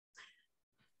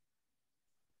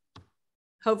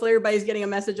hopefully everybody's getting a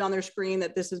message on their screen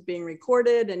that this is being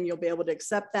recorded and you'll be able to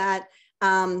accept that.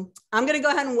 I'm going to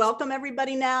go ahead and welcome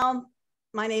everybody now.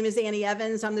 My name is Annie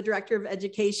Evans. I'm the Director of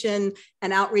Education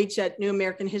and Outreach at New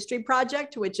American History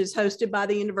Project, which is hosted by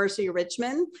the University of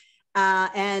Richmond.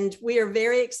 And we are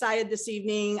very excited this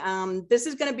evening. This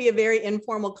is going to be a very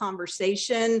informal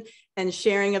conversation and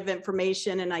sharing of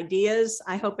information and ideas.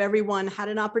 I hope everyone had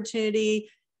an opportunity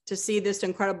to see this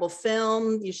incredible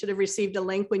film. You should have received a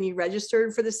link when you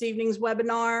registered for this evening's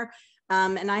webinar.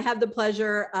 And I have the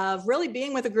pleasure of really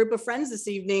being with a group of friends this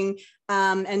evening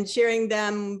and sharing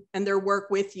them and their work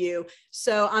with you.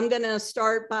 So I'm going to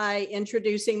start by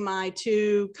introducing my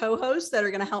two co-hosts that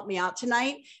are going to help me out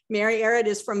tonight. Mary Arrett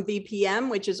is from VPM,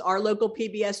 which is our local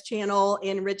PBS channel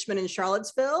in Richmond and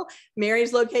Charlottesville.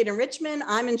 Mary's located in Richmond.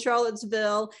 I'm in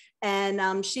Charlottesville.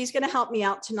 And she's going to help me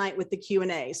out tonight with the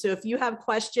Q&A. So if you have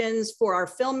questions for our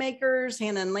filmmakers,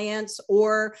 Hannah and Lance,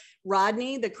 or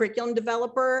Rodney, the curriculum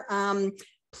developer,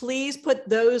 please put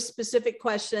those specific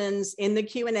questions in the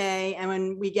Q&A. And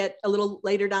when we get a little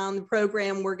later down the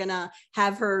program, we're going to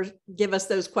have her give us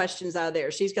those questions out of there.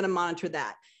 She's going to monitor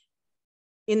that.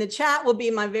 In the chat will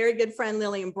be my very good friend,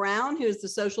 Lillian Brown, who is the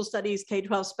social studies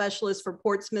K-12 specialist for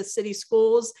Portsmouth City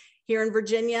Schools here in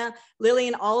Virginia.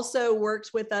 Lillian also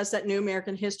works with us at New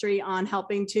American History on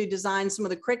helping to design some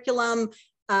of the curriculum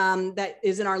that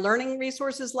is in our learning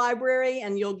resources library.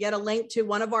 And you'll get a link to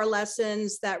one of our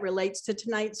lessons that relates to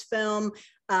tonight's film.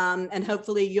 And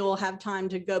hopefully you'll have time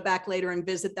to go back later and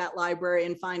visit that library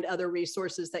and find other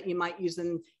resources that you might use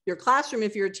in your classroom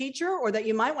if you're a teacher, or that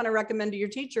you might want to recommend to your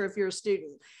teacher if you're a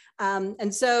student.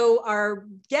 And so our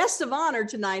guests of honor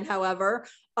tonight, however,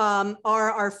 are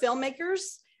our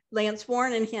filmmakers, Lance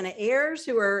Warren and Hannah Ayers,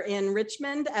 who are in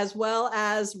Richmond, as well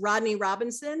as Rodney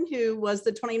Robinson, who was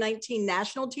the 2019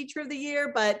 National Teacher of the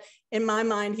Year, but in my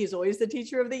mind, he's always the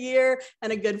Teacher of the Year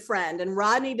and a good friend. And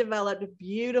Rodney developed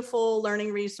beautiful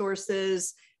learning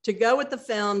resources to go with the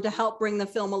film to help bring the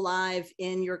film alive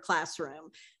in your classroom.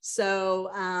 So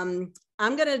I'm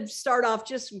going to start off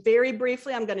just very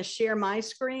briefly. I'm going to share my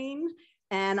screen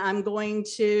and I'm going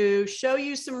to show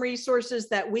you some resources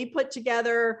that we put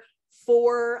together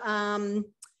for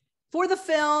the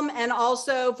film, and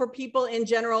also for people in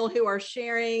general who are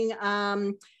sharing,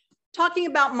 talking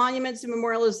about monuments and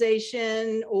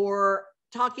memorialization, or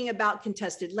talking about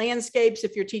contested landscapes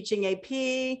if you're teaching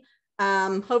AP.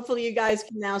 Hopefully you guys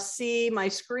can now see my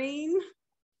screen.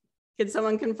 Can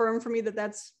someone confirm for me that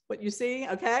that's what you see?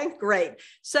 Okay, great.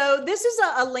 So this is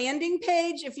a landing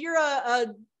page. If you're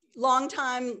a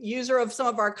longtime user of some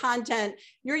of our content,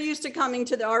 you're used to coming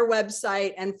to our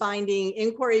website and finding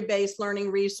inquiry-based learning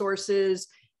resources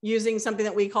using something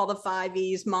that we call the 5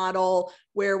 E's model,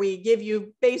 where we give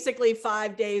you basically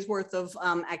 5 days worth of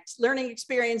learning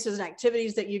experiences and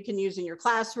activities that you can use in your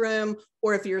classroom.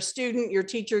 Or if you're a student, your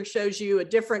teacher shows you a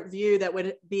different view that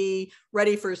would be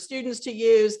ready for students to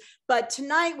use. But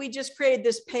tonight we just created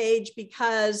this page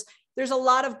because there's a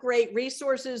lot of great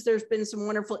resources. There's been some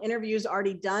wonderful interviews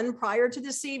already done prior to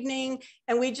this evening.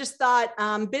 And we just thought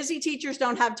busy teachers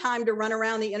don't have time to run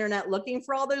around the internet looking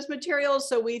for all those materials.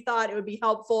 So we thought it would be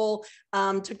helpful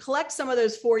to collect some of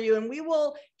those for you. And we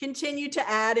will continue to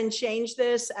add and change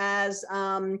this as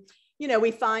you know,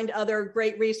 we find other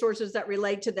great resources that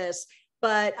relate to this.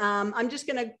 But I'm just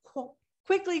going to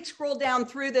quickly scroll down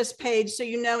through this page so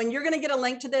you know, and you're going to get a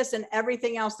link to this and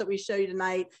everything else that we show you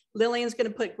tonight. Lillian's going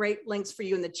to put great links for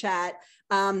you in the chat.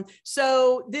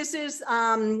 So this is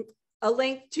a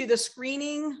link to the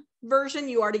screening version.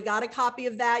 You already got a copy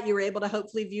of that. You were able to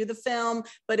hopefully view the film,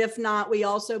 but if not, we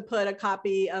also put a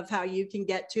copy of how you can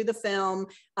get to the film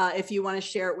if you want to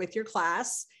share it with your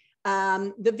class.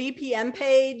 The VPM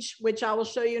page, which I will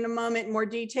show you in a moment in more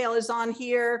detail, is on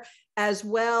here, as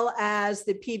well as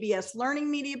the PBS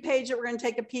Learning Media page that we're going to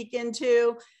take a peek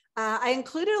into. I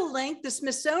included a link. The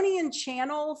Smithsonian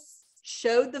Channel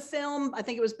showed the film, I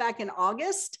think it was back in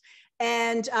August,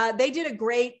 and they did a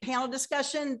great panel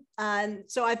discussion.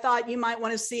 So I thought you might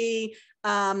want to see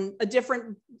a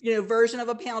different version of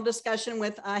a panel discussion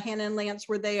with Hannah and Lance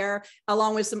were there,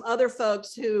 along with some other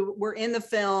folks who were in the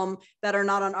film that are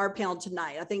not on our panel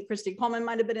tonight. I think Christy Coleman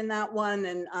might have been in that one,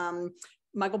 and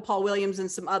Michael Paul Williams and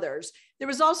some others. There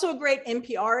was also a great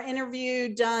NPR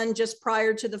interview done just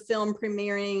prior to the film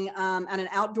premiering at an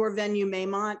outdoor venue,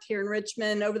 Maymont, here in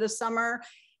Richmond over the summer.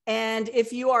 And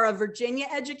if you are a Virginia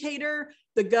educator,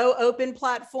 the Go Open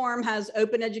platform has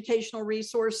open educational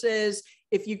resources.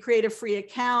 If you create a free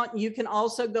account, you can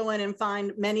also go in and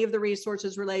find many of the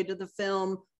resources related to the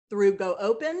film through Go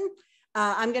Open.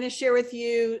 I'm going to share with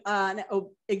you an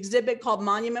exhibit called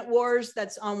Monument Wars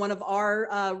that's on one of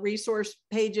our resource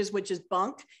pages, which is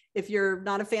Bunk. If you're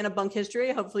not a fan of Bunk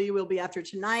history, hopefully you will be after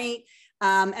tonight.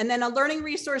 And then a learning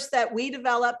resource that we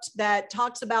developed that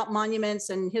talks about monuments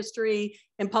and history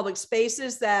in public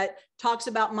spaces, that talks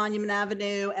about Monument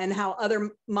Avenue and how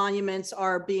other monuments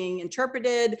are being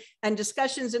interpreted, and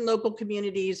discussions in local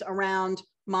communities around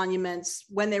monuments,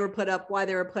 when they were put up, why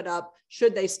they were put up,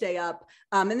 should they stay up.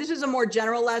 And this is a more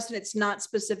general lesson. It's not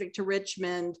specific to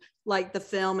Richmond, like the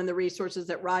film and the resources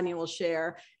that Rodney will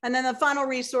share. And then the final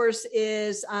resource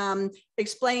is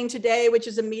Explaining Today, which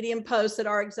is a Medium post that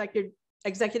our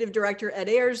executive director, Ed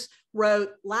Ayers,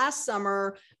 wrote last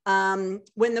summer when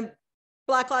the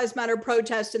Black Lives Matter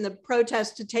protest and the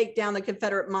protest to take down the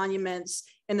Confederate monuments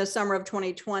in the summer of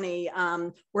 2020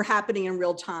 were happening in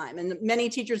real time. And many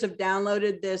teachers have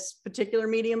downloaded this particular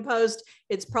Medium post.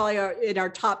 It's probably in our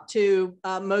top 2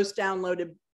 most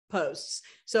downloaded posts.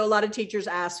 So a lot of teachers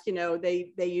ask,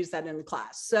 they use that in the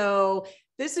class. So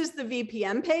this is the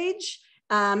VPM page.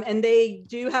 And they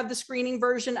do have the screening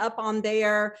version up on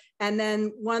there. And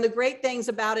then one of the great things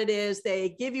about it is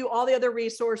they give you all the other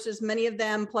resources. Many of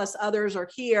them plus others are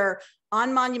here.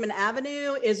 On Monument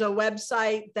Avenue is a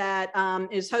website that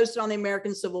is hosted on the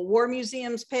American Civil War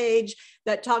Museum's page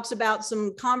that talks about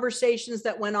some conversations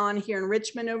that went on here in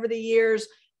Richmond over the years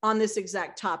on this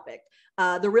exact topic.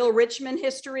 The Real Richmond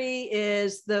History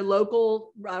is the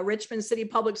local Richmond City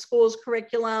Public Schools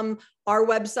curriculum. Our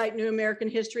website, New American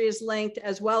History, is linked,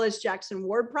 as well as Jackson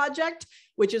Ward Project,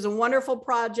 which is a wonderful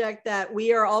project that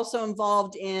we are also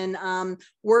involved in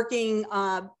working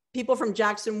people from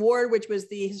Jackson Ward, which was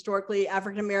the historically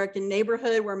African-American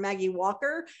neighborhood where Maggie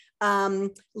Walker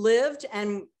lived,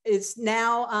 and is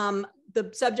now the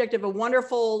subject of a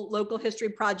wonderful local history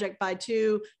project by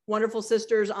 2 wonderful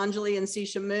sisters, Anjali and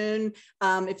Sisha Moon.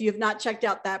 If you have not checked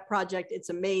out that project, it's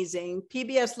amazing.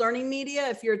 PBS Learning Media,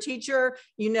 if you're a teacher,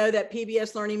 you know that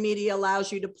PBS Learning Media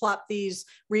allows you to plop these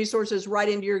resources right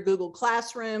into your Google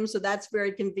Classroom. So that's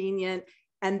very convenient.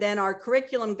 And then our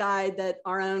curriculum guide that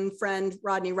our own friend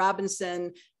Rodney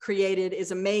Robinson created is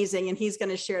amazing, and he's going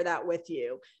to share that with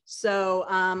you. So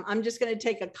I'm just going to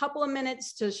take a couple of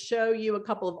minutes to show you a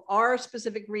couple of our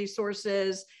specific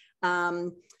resources.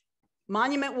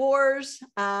 Monument Wars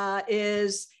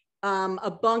is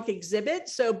a Bunk exhibit.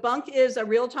 So Bunk is a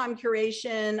real-time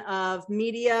curation of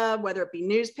media, whether it be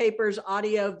newspapers,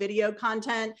 audio, video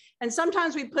content, and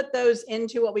sometimes we put those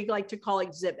into what we like to call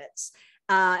exhibits.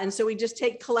 And so we just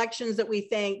take collections that we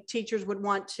think teachers would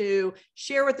want to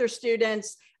share with their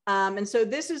students. And so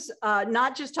this is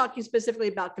not just talking specifically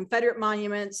about Confederate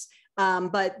monuments,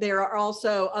 but there are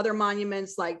also other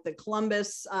monuments like the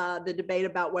Columbus, the debate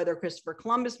about whether Christopher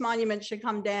Columbus monument should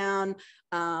come down.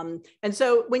 And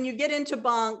so when you get into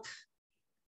Bunk,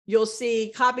 you'll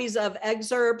see copies of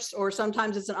excerpts, or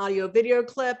sometimes it's an audio video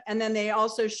clip. And then they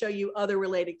also show you other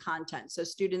related content so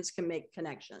students can make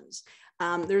connections.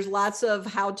 There's lots of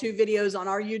how-to videos on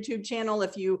our YouTube channel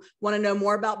if you want to know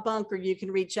more about Bunk, or you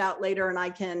can reach out later and I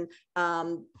can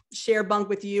share Bunk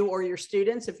with you or your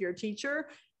students if you're a teacher.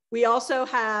 We also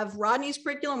have Rodney's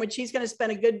curriculum, which he's going to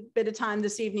spend a good bit of time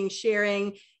this evening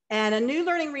sharing, and a new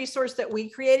learning resource that we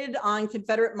created on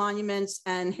Confederate monuments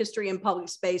and history in public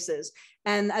spaces.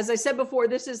 And as I said before,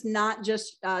 this is not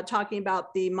just talking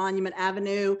about the Monument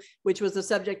Avenue, which was the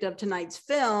subject of tonight's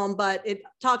film, but it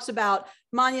talks about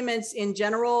monuments in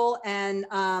general and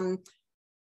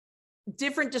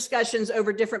different discussions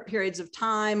over different periods of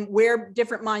time, where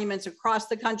different monuments across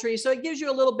the country. So it gives you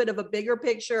a little bit of a bigger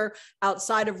picture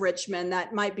outside of Richmond.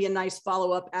 That might be a nice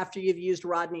follow-up after you've used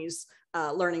Rodney's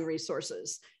learning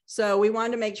resources. So we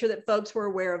wanted to make sure that folks were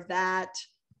aware of that.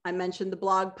 I mentioned the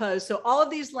blog post. So all of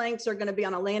these links are going to be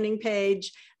on a landing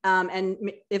page.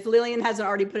 And if Lillian hasn't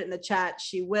already put it in the chat,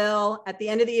 she will. At the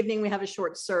end of the evening, we have a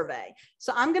short survey.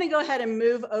 So I'm going to go ahead and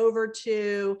move over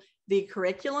to the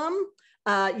curriculum.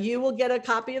 You will get a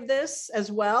copy of this as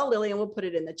well. Lillian will put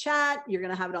it in the chat. You're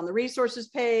going to have it on the resources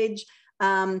page.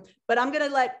 But I'm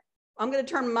going to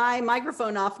turn my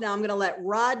microphone off now. I'm going to let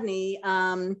Rodney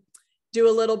do a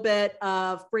little bit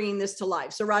of bringing this to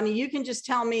life. So Rodney, you can just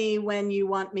tell me when you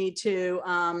want me to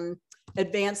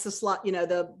advance the slot,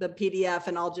 the PDF,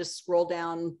 and I'll just scroll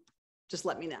down. Just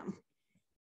let me know.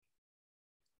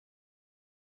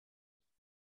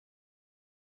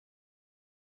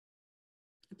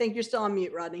 I think you're still on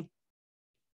mute, Rodney.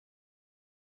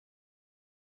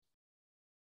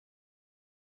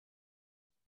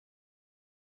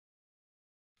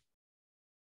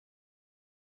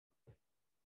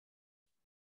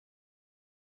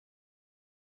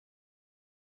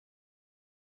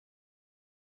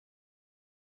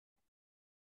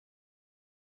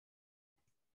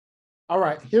 All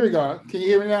right, here we go. Can you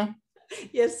hear me now?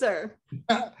 Yes, sir.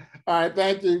 All right,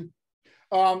 thank you.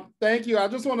 Thank you. I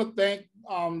just want to thank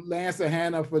Lance and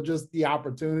Hannah for just the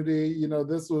opportunity. You know,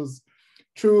 this was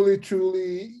truly,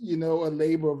 truly, you know, a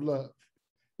labor of love.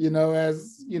 You know,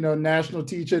 as, you know, National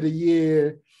Teacher of the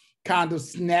Year kind of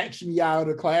snatched me out of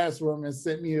the classroom and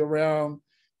sent me around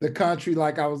the country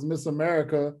like I was Miss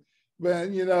America.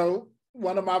 But, you know,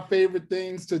 one of my favorite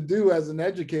things to do as an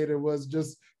educator was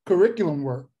just curriculum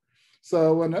work.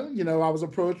 So when, you know, I was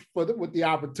approached with the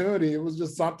opportunity, it was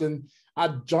just something I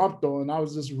jumped on. I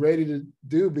was just ready to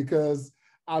do because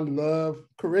I love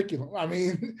curriculum. I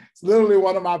mean, it's literally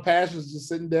one of my passions, just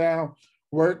sitting down,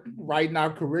 writing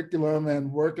out curriculum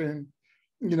and working,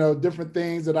 you know, different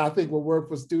things that I think will work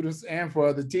for students and for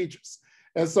other teachers.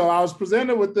 And so I was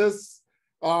presented with this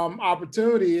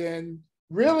opportunity, and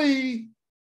really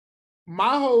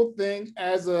my whole thing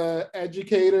as an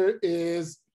educator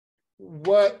is,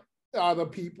 what are the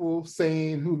people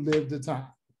saying who lived the time?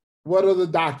 What are the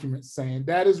documents saying?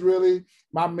 That is really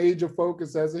my major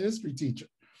focus as a history teacher.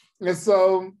 And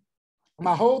so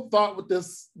my whole thought with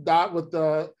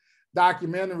the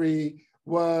documentary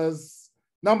was,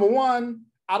 number one,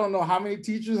 I don't know how many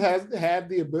teachers have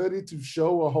the ability to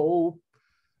show a whole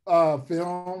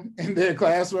film in their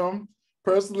classroom.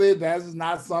 Personally, that is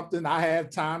not something I have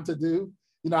time to do.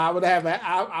 You know, I would have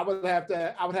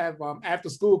after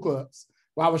school clubs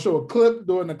where I would show a clip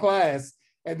during the class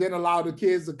and then allow the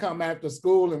kids to come after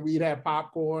school and we'd have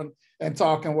popcorn and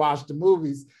talk and watch the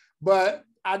movies. But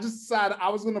I just decided I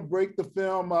was going to break the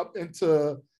film up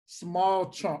into small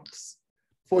chunks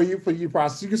for you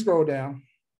process. You can scroll down.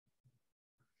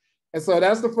 And so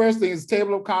that's the first thing, is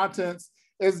table of contents.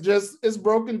 It's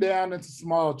broken down into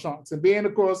small chunks. And being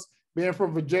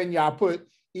from Virginia, I put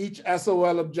each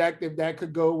SOL objective that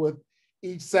could go with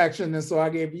each section. And so I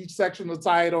gave each section a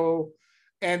title.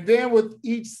 And then with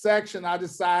each section, I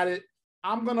decided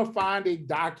I'm going to find a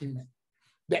document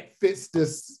that fits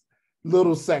this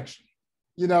little section,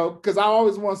 you know, because I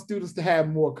always want students to have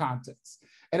more context.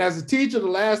 And as a teacher, the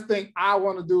last thing I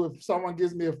want to do if someone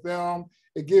gives me a film,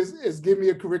 give me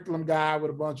a curriculum guide with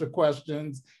a bunch of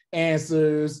questions,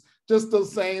 answers, just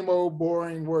those same old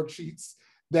boring worksheets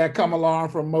that come along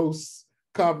from most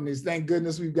companies. Thank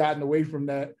goodness we've gotten away from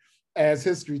that as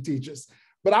history teachers.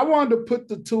 But I wanted to put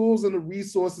the tools and the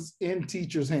resources in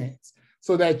teachers' hands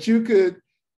so that you could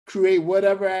create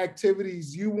whatever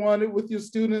activities you wanted with your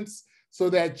students, so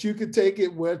that you could take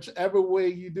it whichever way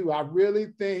you do. I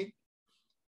really think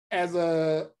as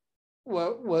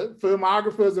what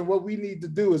filmographers and what we need to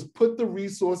do is put the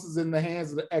resources in the hands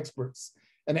of the experts,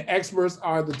 and the experts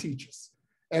are the teachers.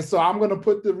 And so I'm going to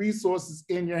put the resources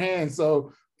in your hands.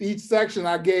 So each section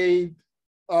I gave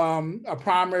a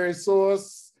primary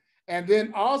source, and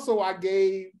then also I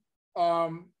gave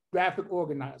graphic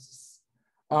organizers.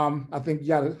 I think you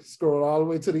got to scroll all the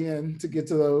way to the end to get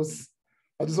to those.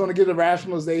 I just want to get a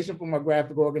rationalization for my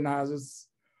graphic organizers.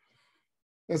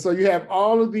 And so you have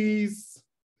all of these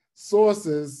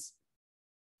sources.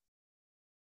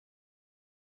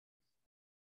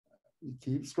 You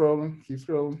keep scrolling, keep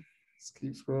scrolling,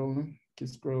 keep scrolling, keep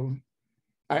scrolling.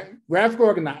 All right, graphic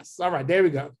organizers. All right, there we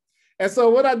go. And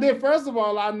so what I did, first of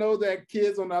all, I know that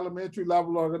kids on the elementary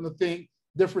level are going to think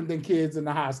different than kids in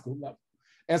the high school level.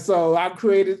 And so I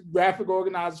created graphic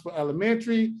organizers for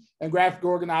elementary and graphic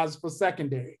organizers for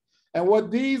secondary. And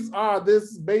what these are, this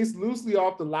is based loosely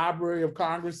off the Library of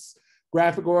Congress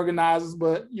graphic organizers,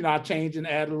 but you know, I changed and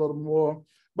added a little more.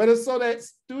 But it's so that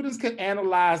students can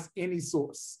analyze any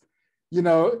source. You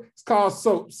know, it's called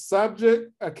SOAP,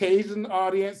 subject, occasion,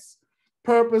 audience,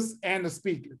 purpose, and the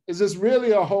speaker. It's just really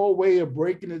a whole way of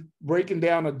breaking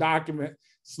down a document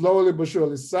slowly but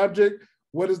surely. Subject,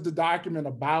 what is the document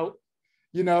about?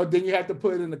 You know, then you have to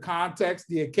put it in the context,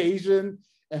 the occasion,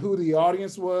 and who the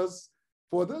audience was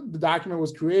for the document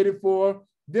was created for.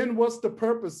 Then what's the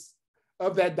purpose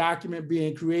of that document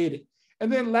being created?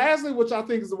 And then lastly, which I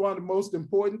think is one of the most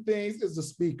important things, is the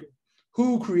speaker.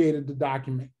 Who created the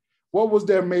document? What was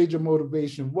their major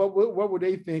motivation? What were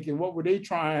they thinking? What were they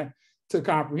trying to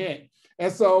comprehend?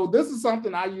 And so this is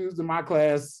something I use in my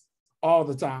class all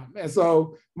the time. And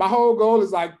so my whole goal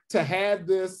is like to have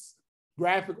this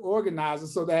graphic organizer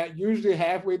so that usually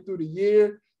halfway through the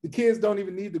year, the kids don't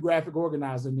even need the graphic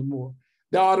organizer anymore.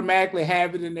 They automatically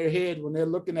have it in their head when they're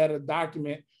looking at a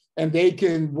document, and they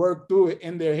can work through it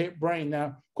in their brain. Now,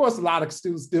 of course, a lot of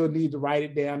students still need to write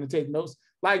it down and take notes.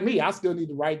 Like me, I still need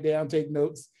to write down, take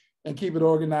notes, and keep it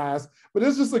organized. But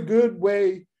it's just a good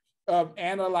way of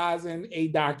analyzing a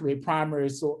document, a primary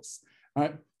source. All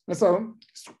right. And so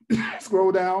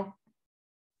scroll down.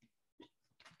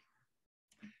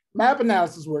 Map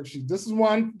analysis worksheet. This is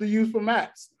one to use for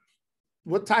maps.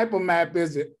 What type of map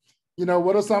is it? You know,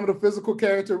 what are some of the physical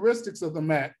characteristics of the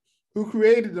map? Who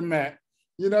created the map?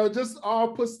 You know, just all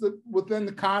puts within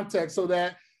the context so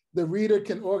that the reader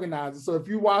can organize it. So if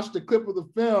you watch the clip of the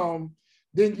film,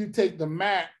 then you take the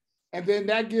map, and then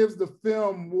that gives the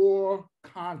film more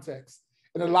context.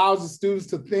 It allows the students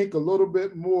to think a little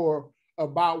bit more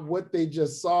about what they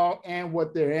just saw and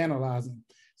what they're analyzing.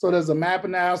 So there's a map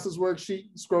analysis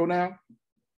worksheet, scroll down.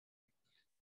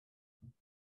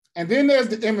 And then there's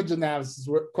the image analysis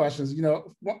questions. You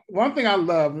know, one thing I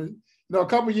love, you know, a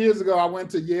couple of years ago, I went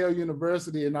to Yale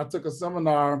University and I took a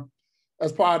seminar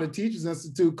as part of the Teachers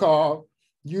Institute called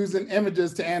Using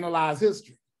Images to Analyze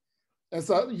History. And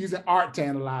so using art to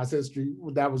analyze history,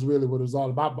 that was really what it was all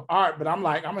about, but art. But I'm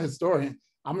like, I'm a historian.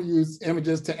 I'm gonna use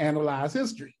images to analyze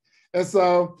history. And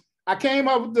so I came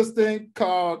up with this thing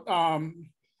called,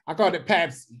 I called it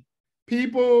PAPSI.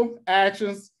 People,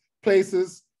 actions,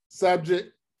 places,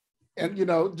 subject, and you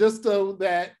know, just so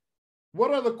that,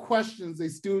 what are the questions a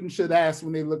student should ask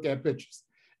when they look at pictures?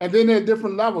 And then there are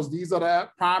different levels. These are the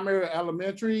primary,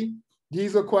 elementary.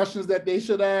 These are questions that they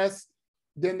should ask.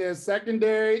 Then there's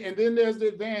secondary, and then there's the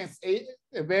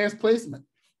advanced placement.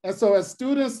 And so as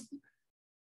students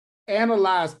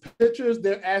analyze pictures,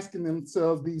 they're asking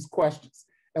themselves these questions.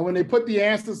 And when they put the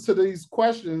answers to these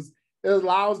questions, it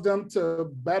allows them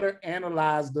to better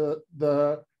analyze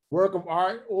the work of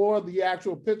art or the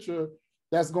actual picture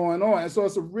that's going on. And so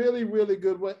it's a really, really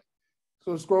good way.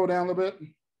 So scroll down a little bit.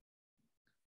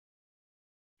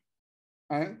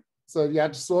 All right. So you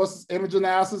have the sources, image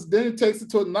analysis, then it takes it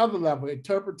to another level,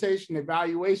 interpretation,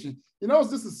 evaluation. You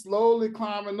notice this is slowly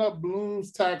climbing up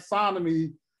Bloom's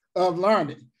taxonomy of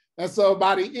learning. And so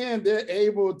by the end, they're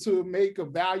able to make a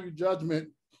value judgment.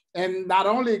 And not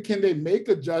only can they make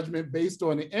a judgment based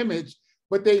on the image,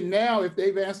 but they now, if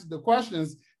they've answered the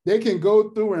questions, they can go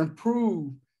through and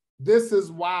prove this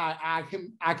is why I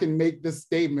can make this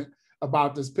statement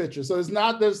about this picture. So it's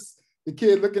not just the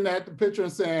kid looking at the picture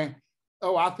and saying,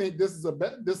 oh, I think this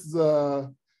is a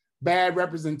bad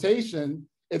representation.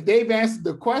 If they've answered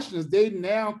the questions, they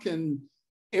now can,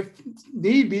 if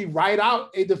need be, write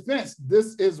out a defense.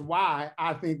 This is why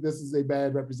I think this is a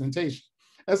bad representation.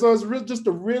 And so it's just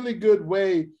a really good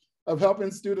way of helping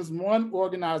students, one,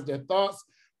 organize their thoughts,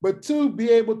 but two,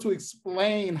 be able to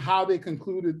explain how they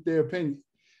concluded their opinion.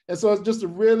 And so it's just a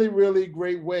really, really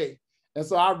great way. And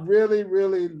so I really,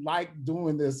 really like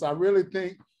doing this. I really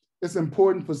think it's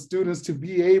important for students to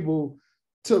be able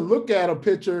to look at a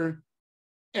picture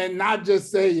and not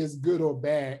just say it's good or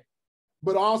bad,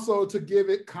 but also to give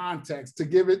it context, to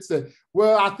give it, say,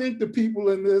 well, I think the people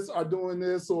in this are doing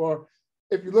this, or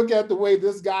if you look at the way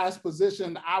this guy's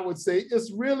positioned, I would say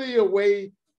it's really a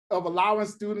way of allowing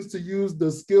students to use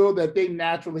the skill that they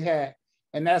naturally had.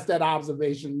 And that's that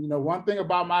observation. You know, one thing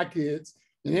about my kids,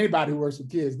 and anybody who works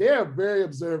with kids, they're very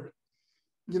observant.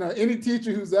 You know, any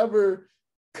teacher who's ever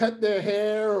cut their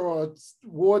hair or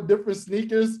wore different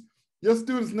sneakers, your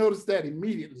students notice that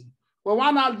immediately. Well,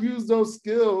 why not use those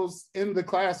skills in the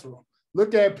classroom?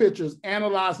 Look at pictures,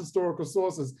 analyze historical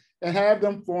sources, and have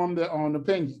them form their own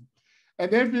opinion.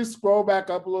 And then if you scroll back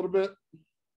up a little bit,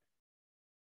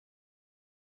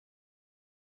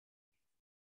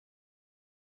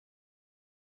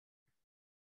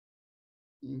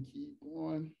 and keep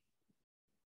going.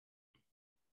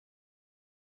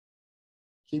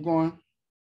 Keep going.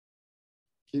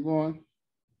 Keep going.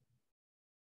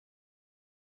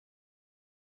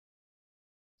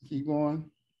 Keep going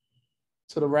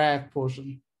to the RAF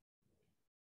portion.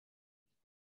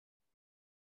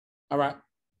 All right,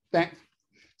 thanks.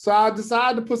 So I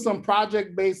decided to put some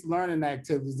project-based learning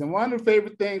activities. And one of the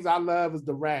favorite things I love is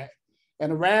the RAF.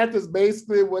 And the RAF is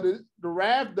basically the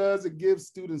RAF does, it gives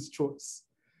students choice.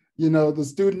 You know, the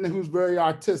student who's very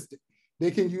artistic,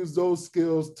 they can use those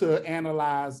skills to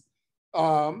analyze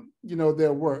you know,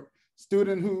 their work.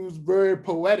 Student who's very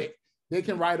poetic, they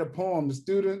can write a poem. The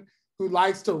student who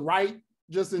likes to write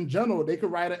just in general, they can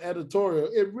write an editorial.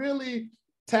 It really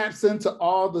taps into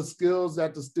all the skills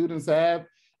that the students have,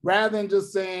 rather than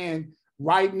just saying,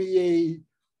 write me a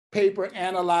paper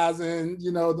analyzing,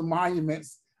 you know, the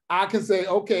monuments. I can say,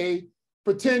 okay,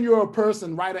 pretend you're a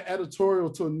person, write an editorial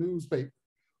to a newspaper,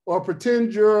 or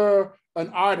pretend you're an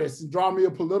artist and draw me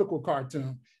a political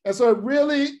cartoon. And so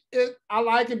I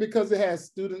like it because it has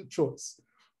student choice.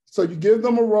 So you give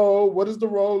them a role. What is the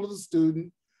role of the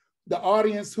student? The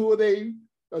audience, who are they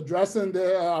addressing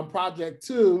the project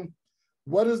to?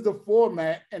 What is the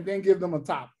format? And then give them a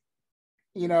topic.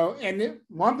 You know, and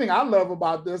one thing I love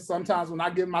about this, sometimes when I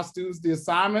give my students the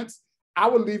assignments, I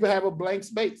would leave it have a blank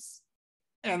space.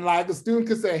 And like a student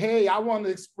could say, hey, I want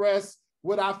to express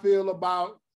what I feel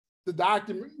about the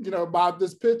document, about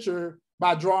this picture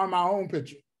by drawing my own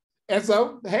picture. And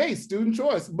so, hey, student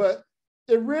choice. But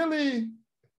it really,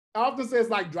 I often say it's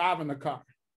like driving a car.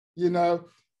 You're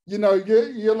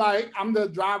like, I'm the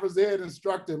driver's ed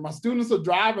instructor. My students are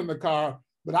driving the car,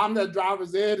 but I'm that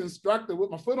driver's ed instructor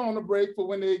with my foot on the brake for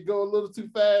when they go a little too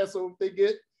fast or if they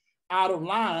get out of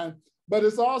line. But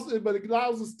it allows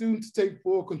the student to take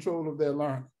full control of their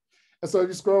learning. And so if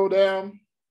you scroll down,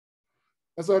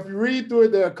 and so if you read through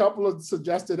it, there are a couple of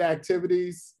suggested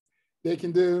activities they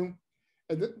can do.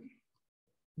 And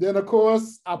then of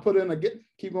course, I put in a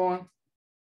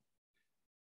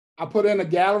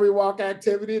gallery walk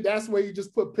activity. That's where you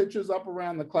just put pictures up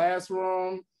around the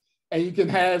classroom and you can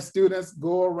have students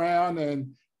go around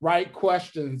and write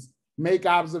questions, make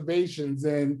observations.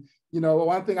 And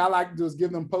one thing I like to do is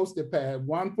give them Post-it pad,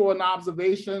 one for an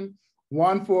observation,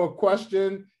 one for a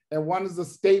question, and one is a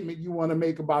statement you want to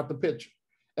make about the picture.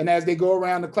 And as they go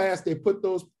around the class, they put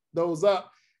those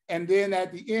up. And then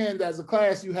at the end, as a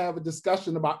class, you have a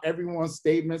discussion about everyone's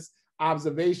statements,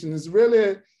 observations. It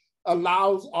really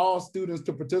allows all students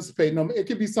to participate. It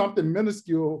could be something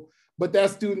minuscule, but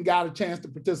that student got a chance to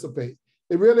participate.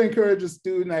 It really encourages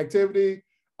student activity.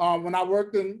 When I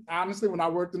worked in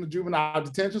the juvenile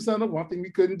detention center, one thing we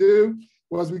couldn't do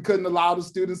was we couldn't allow the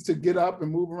students to get up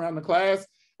and move around the class.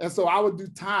 And so I would do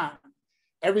time.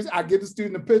 I give the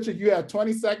student a picture, you have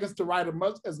 20 seconds to write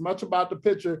as much about the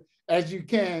picture as you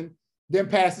can, then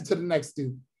pass it to the next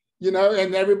student,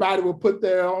 and everybody will put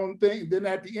their own thing. Then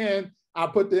at the end, I'll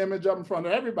put the image up in front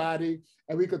of everybody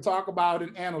and we could talk about it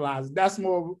and analyze it. That's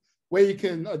more where you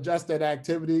can adjust that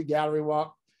activity, gallery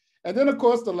walk. And then of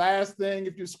course, the last thing,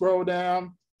 if you scroll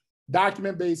down,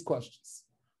 document-based questions.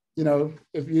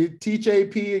 If you teach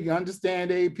AP, you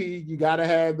understand AP, you gotta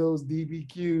have those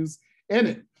DBQs in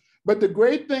it. But the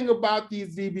great thing about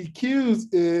these DBQs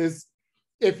is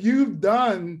if you've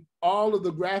done all of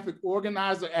the graphic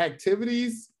organizer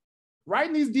activities,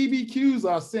 writing these DBQs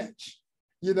are a cinch,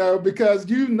 because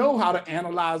you know how to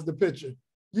analyze the picture.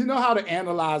 You know how to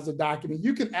analyze the document.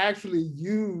 You can actually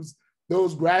use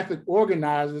those graphic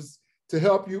organizers to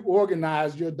help you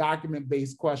organize your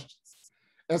document-based questions.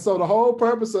 And so the whole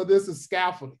purpose of this is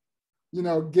scaffolding,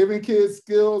 giving kids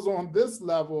skills on this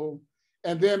level.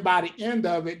 And then by the end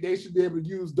of it, they should be able to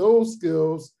use those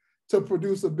skills to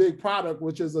produce a big product,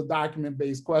 which is a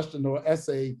document-based question or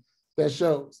essay that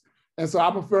shows. And so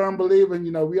I'm a firm believer,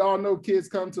 we all know kids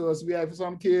come to us. We have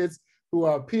some kids who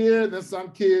are up here, then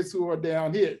some kids who are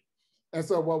down here. And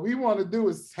so what we want to do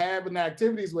is have an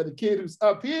activities where the kid who's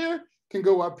up here can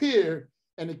go up here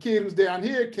and the kid who's down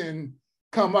here can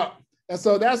come up. And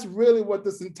so that's really what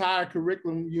this entire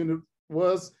curriculum unit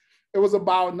was. It was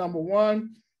about, number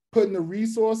one, putting the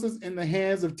resources in the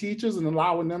hands of teachers and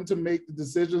allowing them to make the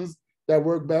decisions that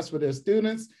work best for their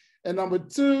students. And number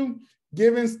two,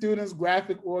 giving students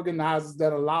graphic organizers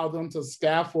that allow them to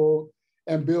scaffold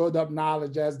and build up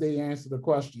knowledge as they answer the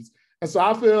questions. And so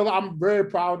I feel I'm very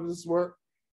proud of this work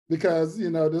because,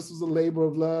 this was a labor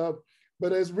of love,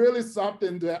 but it's really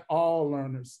something that all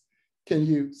learners can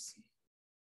use.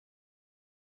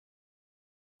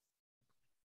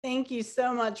 Thank you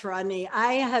so much, Rodney.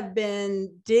 I have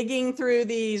been digging through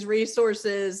these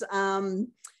resources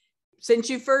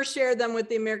since you first shared them with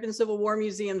the American Civil War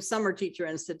Museum Summer Teacher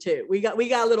Institute. We got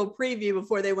a little preview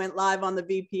before they went live on the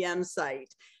VPM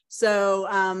site. So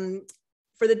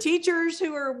for the teachers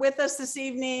who are with us this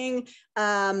evening,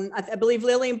 I believe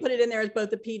Lillian put it in there as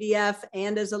both a PDF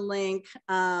and as a link.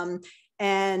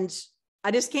 And I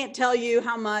just can't tell you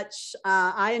how much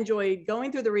I enjoyed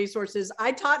going through the resources.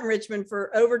 I taught in Richmond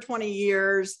for over 20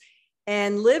 years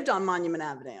and lived on Monument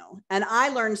Avenue. And I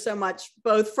learned so much,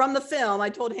 both from the film. I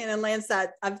told Hannah and Lance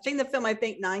that I've seen the film, I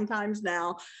think 9 times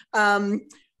now.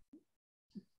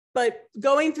 But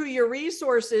going through your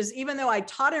resources, even though I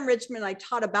taught in Richmond, I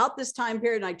taught about this time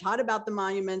period, and I taught about the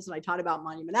monuments, and I taught about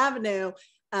Monument Avenue,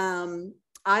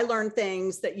 I learned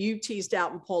things that you teased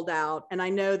out and pulled out. And I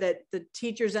know that the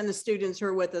teachers and the students who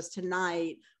are with us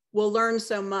tonight will learn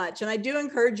so much. And I do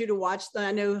encourage you to watch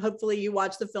I know hopefully you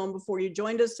watched the film before you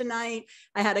joined us tonight.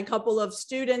 I had a couple of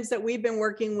students that we've been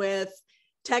working with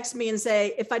text me and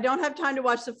say, if I don't have time to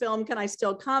watch the film, can I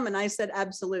still come? And I said,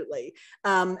 absolutely.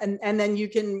 And then you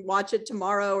can watch it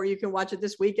tomorrow, or you can watch it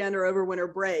this weekend or over winter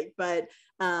break. But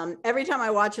every time I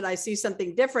watch it, I see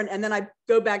something different. And then I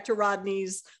go back to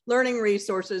Rodney's learning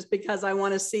resources because I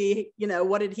want to see,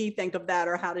 what did he think of that,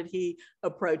 or how did he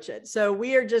approach it? So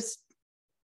we are just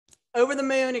over the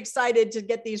moon, excited to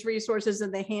get these resources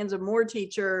in the hands of more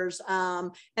teachers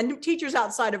and teachers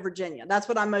outside of Virginia. That's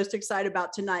what I'm most excited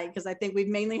about tonight, because I think we've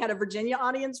mainly had a Virginia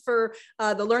audience for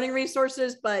the learning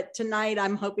resources, but tonight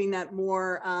I'm hoping that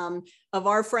more of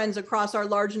our friends across our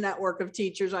large network of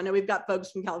teachers, I know we've got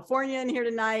folks from California in here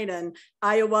tonight, and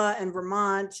Iowa and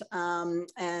Vermont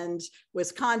and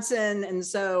Wisconsin. And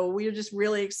so we're just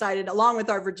really excited, along with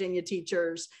our Virginia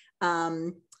teachers.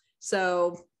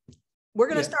 So we're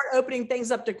going to start opening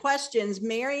things up to questions.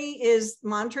 Mary is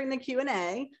monitoring the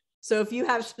Q&A. So if you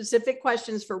have specific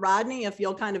questions for Rodney, if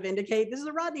you'll kind of indicate this is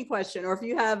a Rodney question, or if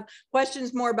you have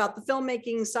questions more about the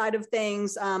filmmaking side of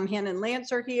things, Hannah and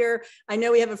Lance are here. I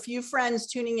know we have a few friends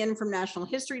tuning in from National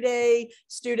History Day,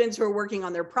 students who are working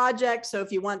on their projects. So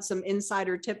if you want some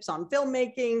insider tips on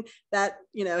filmmaking, that,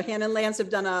 you know, Hannah and Lance have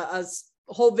done a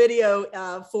whole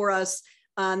video for us.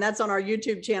 And that's on our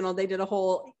YouTube channel. They did a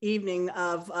whole evening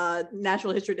of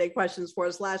National History Day questions for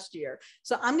us last year.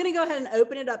 So I'm going to go ahead and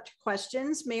open it up to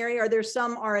questions. Mary, are there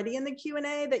some already in the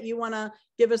Q&A that you want to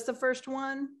give us the first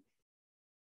one?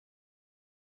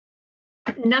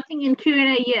 Nothing in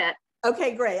Q&A yet.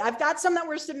 Okay, great. I've got some that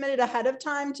were submitted ahead of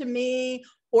time to me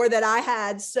or that I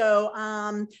had. So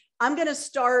I'm going to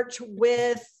start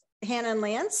with Hannah and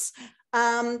Lance.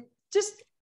 Just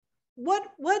what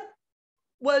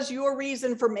was your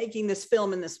reason for making this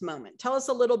film in this moment? Tell us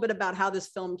a little bit about how this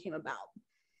film came about.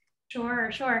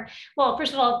 Sure. Well,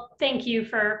 first of all, thank you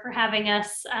for having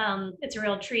us. It's a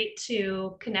real treat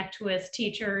to connect with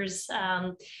teachers.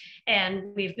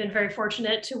 And we've been very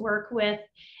fortunate to work with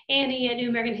Annie at New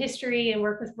American History and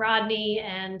work with Rodney,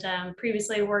 and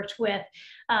previously worked with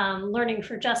Learning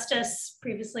for Justice,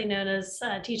 previously known as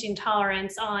Teaching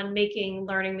Tolerance, on making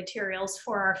learning materials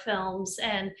for our films.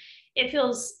 And it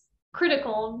feels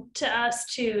critical to us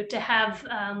to have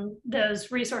those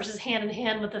resources hand in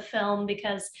hand with the film,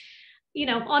 because, you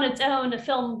know, on its own, a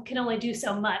film can only do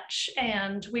so much.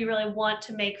 And we really want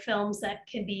to make films that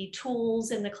can be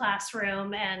tools in the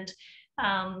classroom. And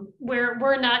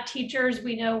we're not teachers.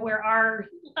 We know where our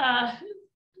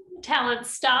talents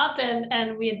stop,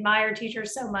 and we admire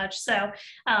teachers so much. So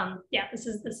yeah, this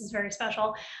is very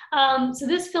special. So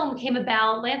this film came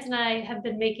about. Lance and I have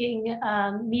been making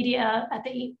media at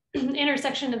the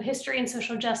intersection of history and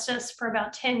social justice for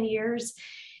about 10 years.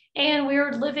 And we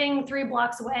were living 3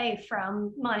 blocks away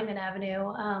from Monument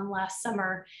Avenue last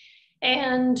summer.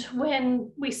 And when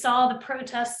we saw the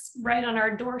protests right on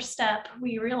our doorstep,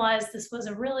 we realized this was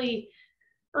a really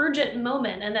urgent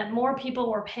moment, and that more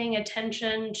people were paying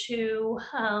attention to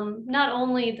not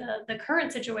only the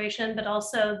current situation, but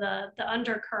also the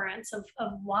undercurrents of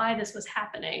why this was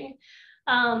happening.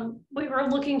 We were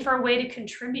looking for a way to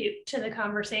contribute to the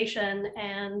conversation,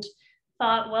 and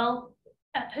thought, well,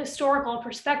 a historical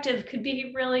perspective could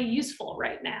be really useful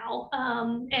right now.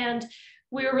 And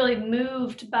we were really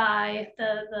moved by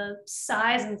the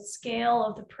size and scale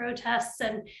of the protests,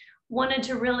 and wanted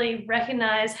to really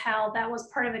recognize how that was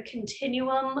part of a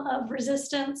continuum of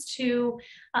resistance to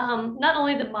not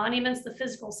only the monuments, the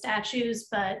physical statues,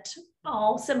 but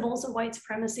all symbols of white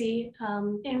supremacy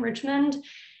in Richmond.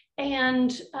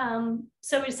 And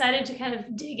so we decided to kind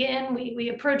of dig in. We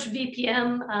approached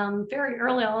VPM very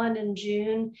early on in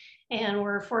June, and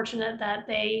we're fortunate that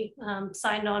they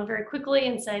signed on very quickly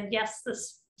and said, yes,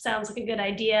 this sounds like a good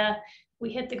idea.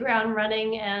 We hit the ground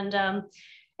running, and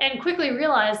quickly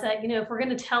realized that, you know, if we're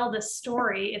going to tell this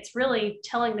story, it's really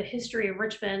telling the history of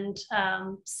Richmond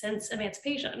since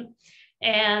emancipation.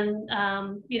 And,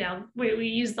 you know, we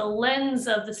use the lens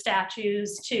of the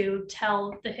statues to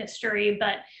tell the history,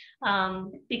 but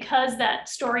because that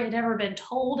story had never been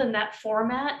told in that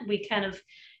format, we kind of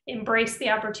embraced the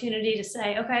opportunity to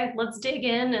say, okay, let's dig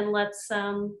in, and let's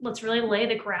really lay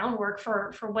the groundwork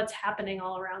for what's happening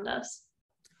all around us.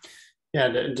 Yeah,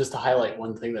 and just to highlight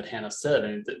one thing that Hannah said, I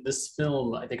mean, this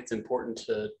film, I think it's important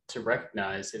to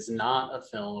recognize, is not a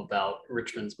film about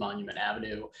Richmond's Monument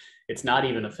Avenue. It's not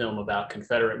even a film about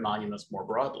Confederate monuments more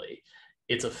broadly.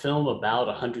 It's a film about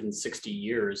 160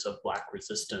 years of Black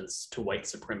resistance to white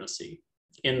supremacy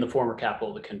in the former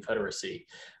capital of the Confederacy.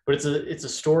 But it's a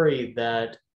story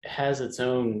that has its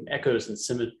own echoes and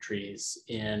symmetries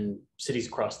in cities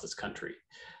across this country.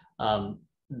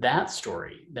 That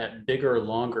story, that bigger,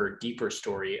 longer, deeper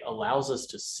story, allows us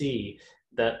to see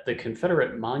that the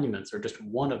Confederate monuments are just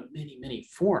one of many, many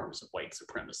forms of white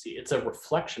supremacy. It's a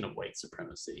reflection of white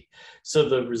supremacy. So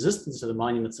the resistance to the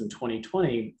monuments in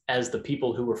 2020, as the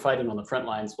people who were fighting on the front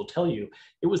lines will tell you,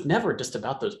 it was never just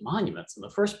about those monuments in the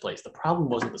first place. The problem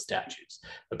wasn't the statues.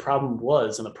 The problem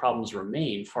was, and the problems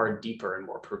remain, far deeper and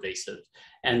more pervasive.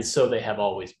 And so they have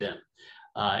always been.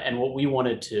 And what we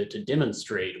wanted to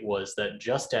demonstrate was that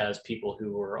just as people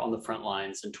who were on the front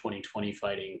lines in 2020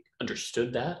 fighting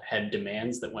understood that, had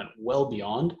demands that went well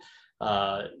beyond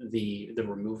the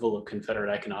removal of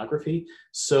Confederate iconography,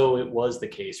 so it was the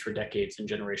case for decades and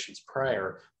generations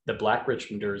prior that Black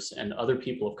Richmonders and other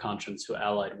people of conscience who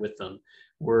allied with them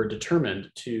were determined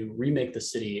to remake the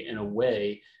city in a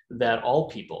way that all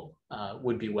people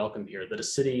would be welcome here, that a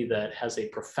city that has a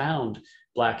profound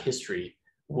Black history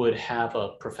would have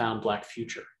a profound Black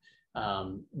future.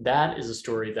 That is a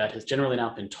story that has generally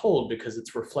not been told because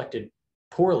it's reflected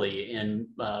poorly in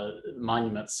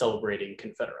monuments celebrating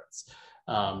Confederates.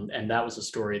 And that was a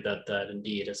story that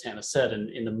indeed, as Hannah said,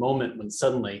 in the moment when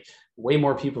suddenly way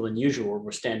more people than usual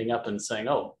were standing up and saying,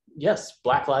 oh, yes,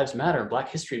 Black lives matter, Black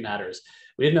history matters,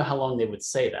 we didn't know how long they would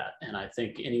say that. And I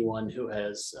think anyone who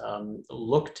has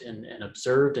looked and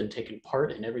observed and taken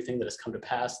part in everything that has come to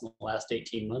pass in the last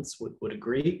 18 months would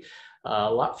agree.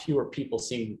 A lot fewer people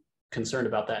seem concerned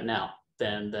about that now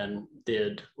than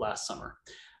did last summer.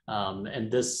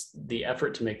 And the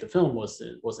effort to make the film was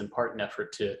in part an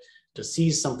effort to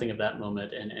seize something of that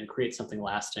moment and create something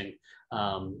lasting.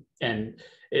 And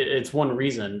it's one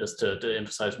reason, just to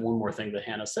emphasize one more thing that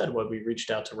Hannah said, why we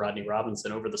reached out to Rodney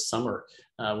Robinson over the summer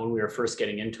when we were first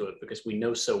getting into it, because we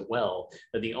know so well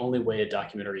that the only way a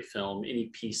documentary film, any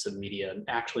piece of media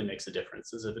actually makes a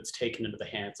difference is if it's taken into the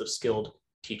hands of skilled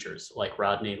teachers like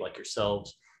Rodney, like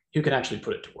yourselves, who can actually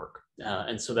put it to work.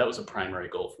 And so that was a primary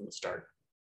goal from the start.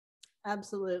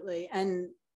 Absolutely. And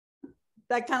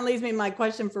that kind of leads me to my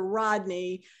question for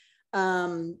Rodney.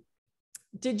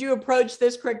 Did you approach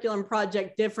this curriculum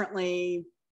project differently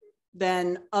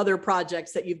than other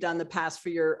projects that you've done in the past for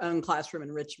your own classroom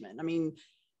in Richmond? I mean,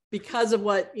 because of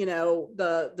what,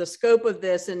 the scope of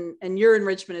this, and you're in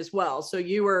Richmond as well. So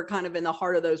you were kind of in the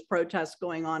heart of those protests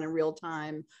going on in real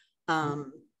time.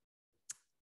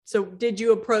 So did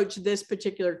you approach this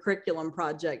particular curriculum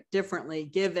project differently,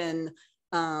 given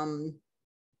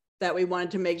that we wanted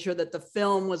to make sure that the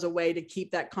film was a way to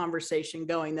keep that conversation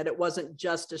going, that it wasn't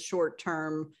just a short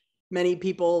term, many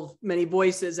people, many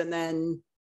voices. And then,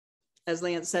 as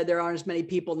Lance said, there aren't as many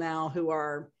people now who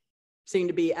seem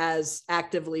to be as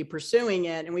actively pursuing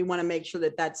it. And we want to make sure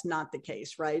that that's not the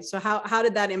case, right? So how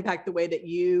did that impact the way that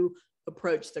you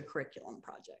approached the curriculum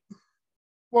project?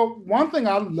 Well, one thing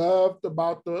I loved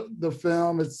about the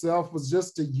film itself was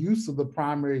just the use of the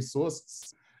primary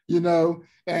sources.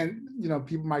 And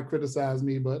people might criticize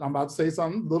me, but I'm about to say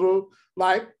something little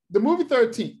like the movie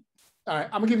 13th. All right,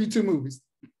 I'm gonna give you two movies,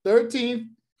 13th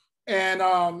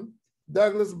and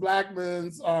Douglas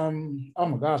Blackman's, oh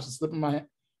my gosh, it's slipping my head.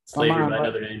 Slavery by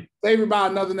Another Name. Slavery by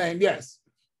Another Name, yes.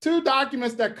 Two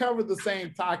documents that cover the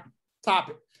same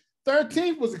topic.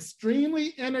 13th was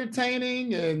extremely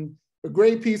entertaining and a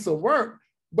great piece of work,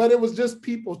 but it was just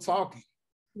people talking,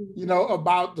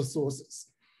 about the sources.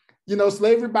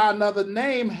 Slavery by Another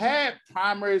Name had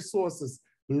primary sources,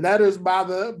 letters by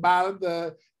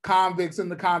the convicts in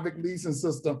the convict leasing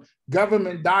system,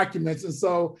 government documents. And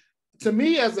so to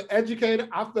me as an educator,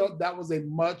 I felt that was a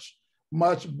much,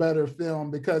 much better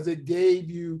film because it gave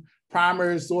you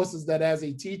primary sources that as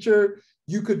a teacher,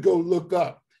 you could go look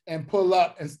up and pull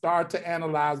up and start to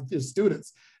analyze with your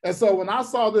students. And so when I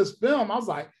saw this film, I was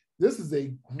like, this is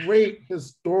a great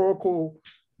historical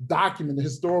document, a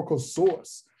historical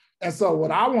source. And so what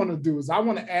I want to do is I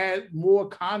want to add more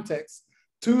context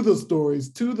to the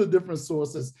stories, to the different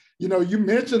sources. You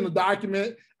mentioned the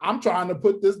document. I'm trying to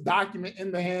put this document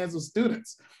in the hands of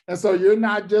students. And so you're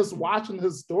not just watching the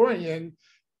historian,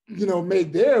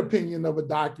 make their opinion of a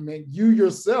document. You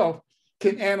yourself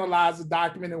can analyze the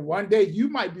document. And one day you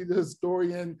might be the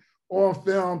historian on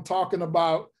film talking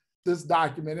about this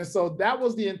document. And so that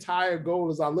was the entire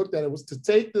goal as I looked at it, was to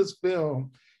take this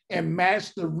film and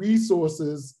match the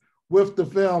resources with the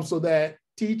film so that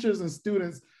teachers and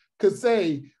students could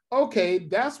say, okay,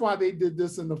 that's why they did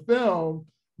this in the film,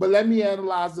 but let me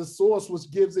analyze the source,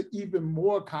 which gives it even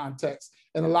more context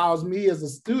and allows me as a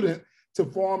student to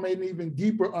form an even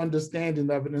deeper understanding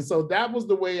of it. And so that was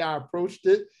the way I approached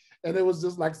it. And it was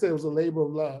just, like I said, it was a labor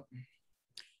of love.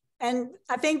 And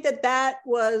I think that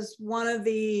was one of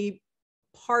the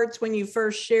parts when you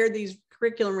first shared these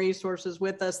curriculum resources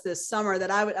with us this summer that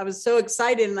I was so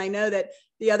excited. And I know that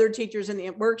the other teachers in the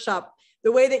workshop,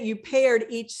 the way that you paired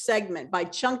each segment by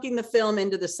chunking the film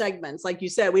into the segments, like you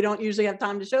said, we don't usually have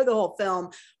time to show the whole film,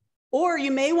 or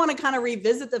you may want to kind of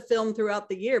revisit the film throughout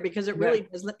the year because it really,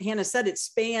 as Hannah said, it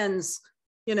spans,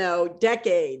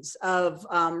 decades of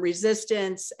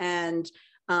resistance, and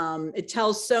it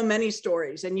tells so many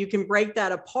stories, and you can break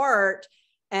that apart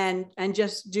and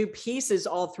just do pieces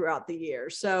all throughout the year.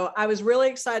 So I was really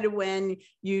excited when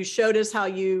you showed us how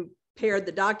you paired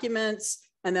the documents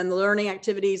and then the learning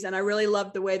activities. And I really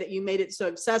loved the way that you made it so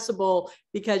accessible,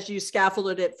 because you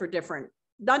scaffolded it for different,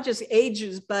 not just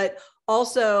ages, but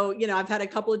also, you know, I've had a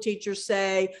couple of teachers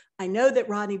say, I know that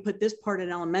Rodney put this part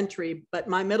in elementary, but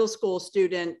my middle school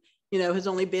student, you know, has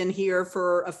only been here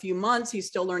for a few months. He's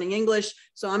still learning English.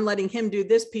 So I'm letting him do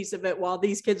this piece of it while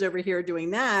these kids over here are doing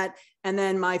that. And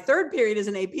then my third period is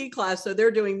an AP class, so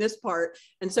they're doing this part.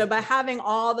 And so by having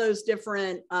all those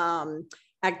different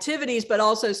activities, but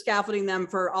also scaffolding them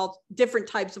for all different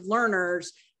types of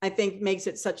learners, I think makes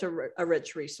it such a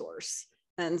rich resource.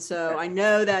 And so I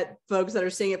know that folks that are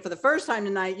seeing it for the first time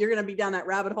tonight, you're going to be down that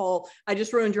rabbit hole. I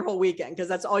just ruined your whole weekend, because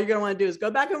that's all you're going to want to do is go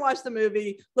back and watch the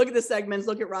movie, look at the segments,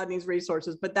 look at Rodney's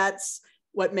resources. But that's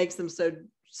what makes them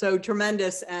so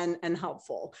tremendous and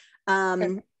helpful.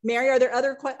 Mary, are there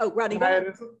other questions? Oh, Rodney, go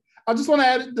ahead. I just want to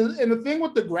add, and the thing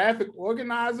with the graphic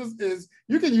organizers is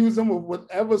you can use them with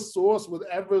whatever source,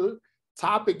 whatever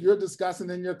topic you're discussing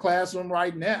in your classroom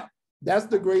right now. That's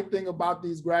the great thing about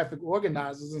these graphic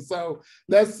organizers. And so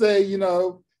let's say, you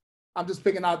know, I'm just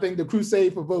picking out the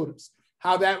Crusade for Voters,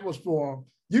 how that was formed.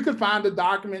 You could find a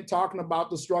document talking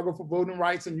about the struggle for voting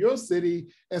rights in your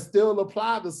city and still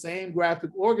apply the same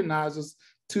graphic organizers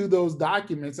to those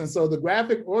documents. And so the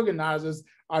graphic organizers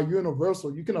are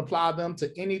universal. You can apply them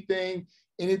to anything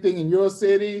in your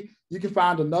city. You can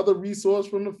find another resource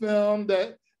from the film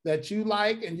that you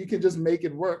like, and you can just make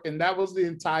it work. And that was the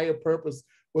entire purpose,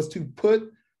 was to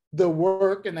put the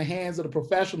work in the hands of the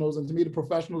professionals. And to me, the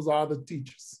professionals are the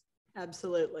teachers.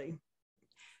 Absolutely.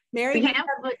 Mary, do you have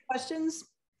any questions?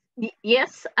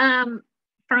 Yes,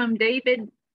 from David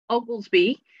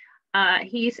Oglesby.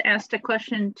 He's asked a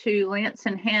question to Lance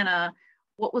and Hannah.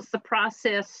 What was the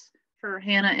process for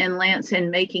Hannah and Lance in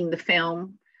making the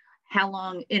film? How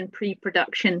long in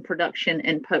pre-production, production,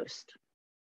 and post?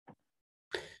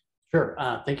 Sure.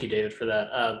 Thank you, David, for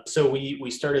that. So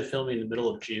we started filming in the middle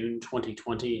of June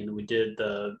 2020, and we did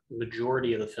the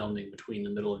majority of the filming between the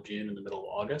middle of June and the middle of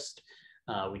August.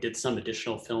 We did some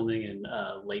additional filming in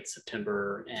late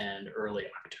September and early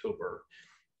October.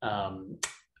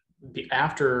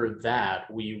 After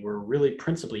that, we were really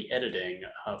principally editing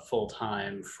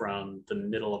full-time from the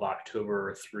middle of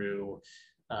October through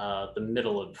the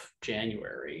middle of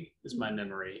January, is my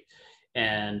memory.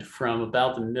 And from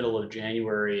about the middle of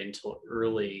January until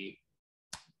early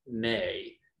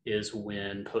May is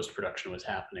when post-production was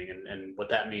happening. And what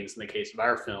that means in the case of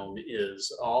our film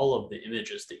is all of the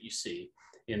images that you see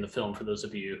in the film, for those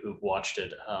of you who've watched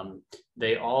it,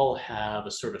 they all have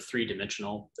a sort of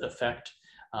three-dimensional effect.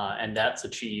 And that's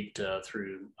achieved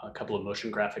through a couple of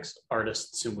motion graphics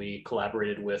artists who we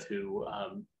collaborated with, who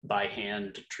by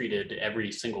hand treated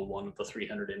every single one of the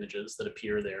 300 images that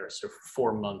appear there. So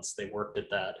for 4 months, they worked at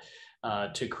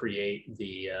that to create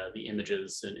the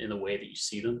images in the way that you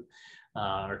see them,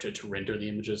 or to render the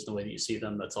images the way that you see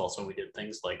them. That's also, we did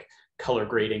things like color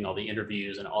grading all the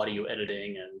interviews and audio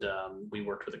editing, and we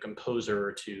worked with a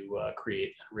composer to create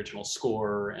an original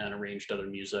score and arranged other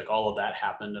music. All of that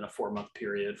happened in a 4-month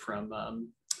period from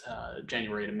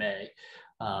January to May.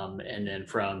 And then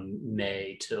from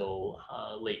May till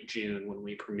late June, when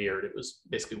we premiered, it was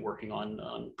basically working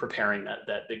on preparing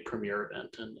that big premiere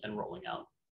event and rolling out.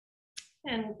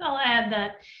 And I'll add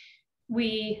that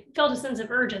we felt a sense of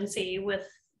urgency with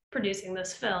producing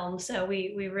this film. So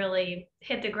we really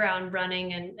hit the ground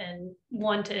running and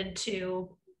wanted to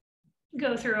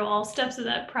go through all steps of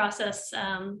that process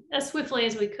as swiftly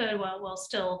as we could while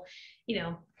still,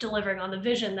 delivering on the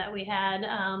vision that we had.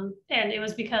 And it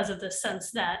was because of the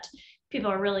sense that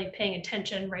people are really paying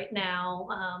attention right now.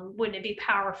 Wouldn't it be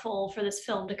powerful for this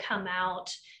film to come out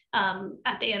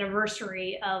at the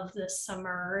anniversary of this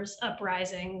summer's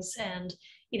uprisings, and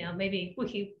maybe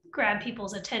we could grab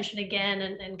people's attention again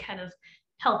and kind of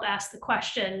help ask the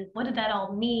question, what did that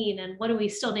all mean? And what do we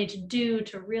still need to do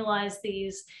to realize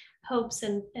these hopes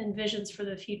and visions for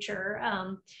the future?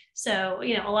 So,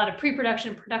 a lot of pre-production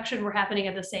and production were happening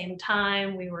at the same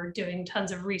time. We were doing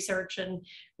tons of research and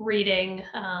reading.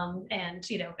 And,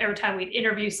 every time we'd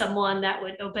interview someone, that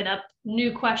would open up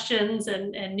new questions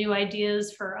and new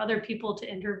ideas for other people to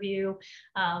interview.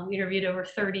 We interviewed over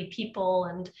 30 people,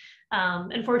 and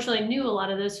unfortunately knew a lot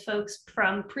of those folks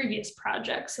from previous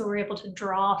projects, so we were able to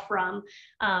draw from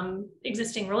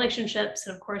existing relationships.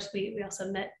 And of course, we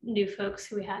also met new folks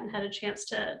who we hadn't had a chance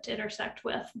to intersect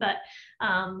with. But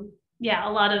yeah,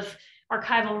 a lot of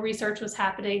archival research was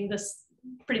happening this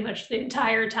pretty much the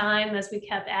entire time as we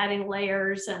kept adding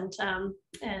layers and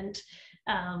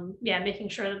yeah, making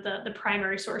sure that the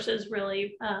primary sources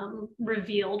really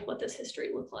revealed what this history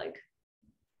looked like.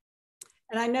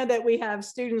 And I know that we have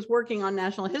students working on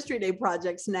National History Day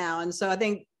projects now. And so I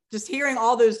think just hearing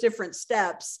all those different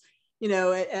steps, you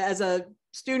know, as a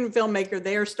student filmmaker,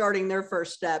 they're starting their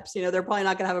first steps. You know, they're probably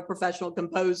not going to have a professional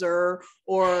composer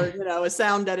or, you know, a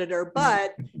sound editor,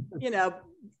 but, you know,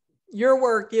 your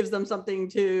work gives them something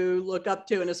to look up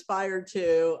to and aspire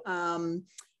to.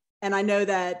 And I know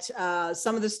that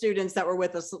some of the students that were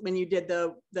with us when you did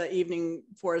the evening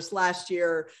for us last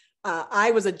year, I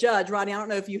was a judge. Rodney, I don't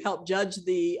know if you helped judge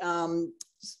the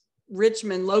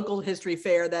Richmond Local History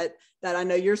Fair that I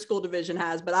know your school division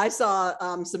has, but I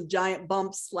saw some giant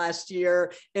bumps last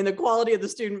year in the quality of the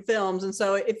student films. And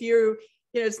so if you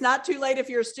know, it's not too late if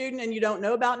you're a student and you don't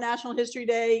know about National History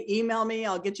Day, email me,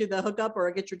 I'll get you the hookup, or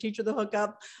I'll get your teacher the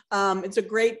hookup. It's a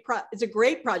great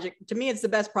project. To me, it's the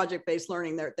best project-based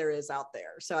learning there is out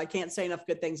there. So I can't say enough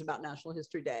good things about National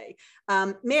History Day.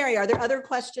 Mary, are there other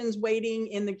questions waiting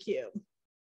in the queue?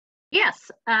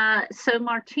 Yes, so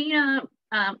Martina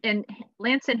and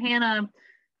Lance and Hannah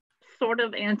sort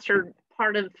of answered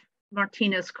part of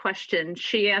Martina's question.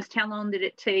 She asked, how long did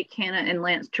it take Hannah and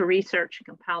Lance to research and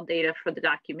compile data for the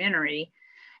documentary?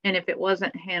 And if it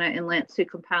wasn't Hannah and Lance who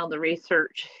compiled the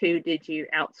research, who did you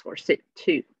outsource it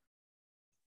to?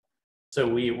 So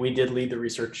we did lead the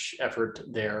research effort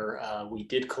there. We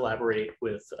did collaborate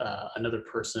with another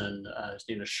person, his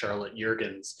name is Charlotte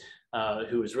Juergens,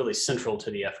 who was really central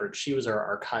to the effort. She was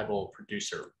our archival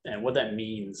producer. And what that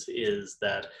means is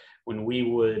that when we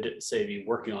would, say, be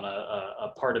working on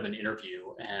a part of an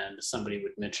interview and somebody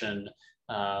would mention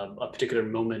a particular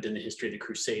moment in the history of the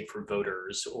crusade for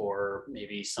voters, or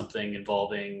maybe something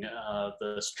involving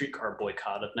the streetcar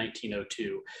boycott of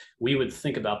 1902, we would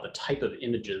think about the type of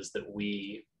images that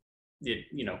we,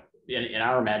 you know, in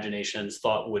our imaginations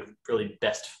thought would really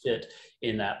best fit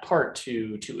in that part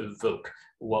to evoke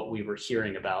what we were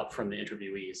hearing about from the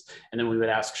interviewees. And then we would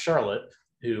ask Charlotte,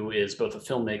 who is both a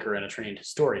filmmaker and a trained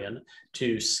historian,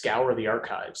 to scour the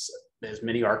archives, as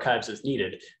many archives as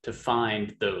needed, to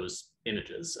find those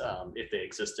images if they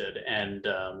existed. And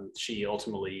she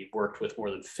ultimately worked with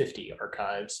more than 50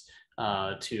 archives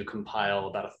to compile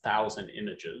about 1,000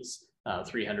 images,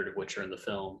 300 of which are in the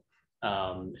film.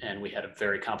 And we had a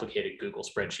very complicated Google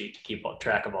spreadsheet to keep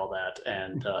track of all that.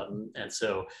 And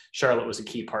so Charlotte was a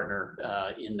key partner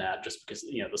in that, just because,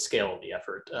 you know, the scale of the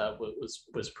effort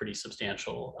was pretty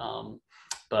substantial.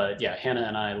 But yeah, Hannah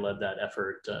and I led that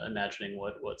effort, imagining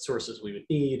what sources we would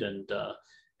need, and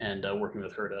working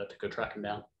with her to go track them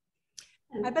down.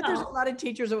 I bet there's a lot of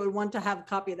teachers that would want to have a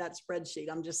copy of that spreadsheet.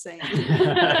 I'm just saying.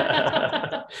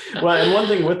 Well, and one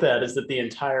thing with that is that the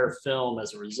entire film,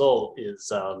 as a result, is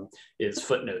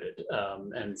footnoted,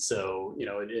 and so, you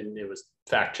know, it was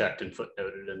fact checked and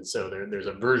footnoted, and so there's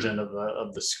a version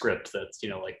of the script that's, you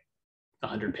know, like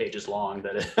 100 pages long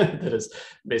that is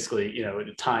basically, you know,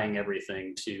 tying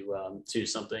everything to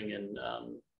something in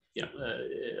you know,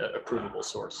 a provable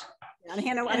source. And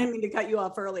Hannah, I didn't mean to cut you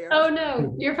off earlier. Oh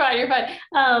no, you're fine. You're fine.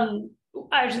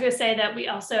 I was just going to say that we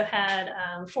also had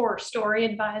 4 story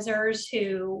advisors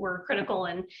who were critical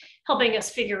in helping us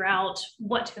figure out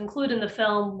what to include in the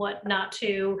film, what not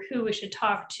to, who we should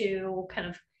talk to, kind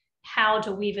of how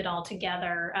to weave it all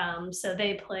together. So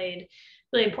they played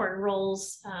really important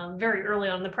roles very early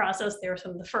on in the process. They were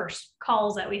some of the first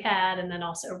calls that we had, and then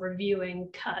also reviewing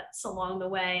cuts along the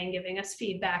way and giving us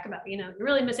feedback about, you know, you're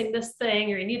really missing this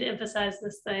thing, or you need to emphasize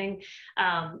this thing.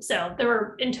 So there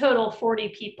were in total 40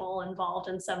 people involved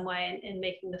in some way in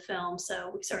making the film. So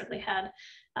we certainly had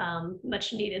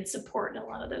much needed support in a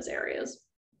lot of those areas.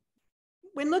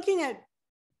 When looking at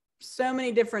so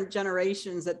many different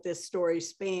generations that this story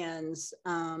spans,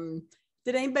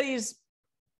 did anybody's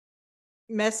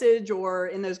message, or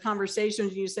in those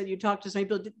conversations you said you talked to some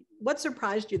people, what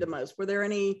surprised you the most? Were there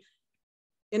any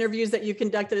interviews that you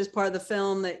conducted as part of the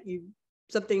film that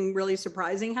something really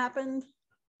surprising happened?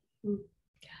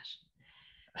 Gosh,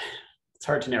 it's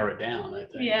hard to narrow it down, I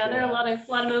think. Yeah, there are a lot of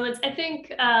moments. I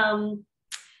think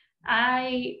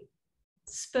I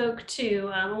spoke to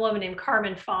a woman named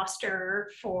Carmen Foster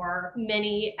for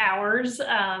many hours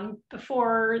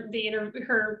before the interview,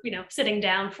 her, you know, sitting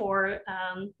down for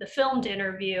the filmed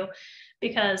interview,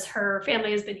 because her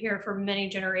family has been here for many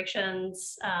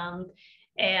generations.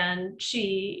 And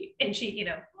she, you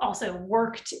know, also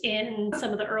worked in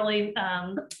some of the early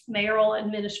mayoral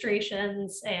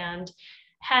administrations and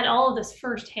had all of this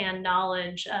firsthand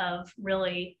knowledge of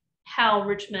really how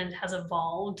Richmond has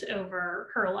evolved over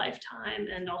her lifetime,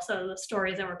 and also the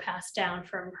stories that were passed down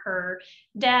from her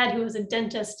dad, who was a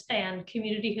dentist and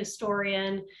community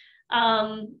historian.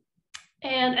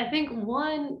 And I think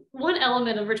one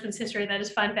element of Richmond's history that I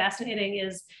just find fascinating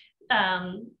is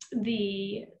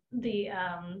the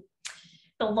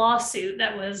lawsuit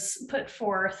that was put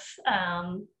forth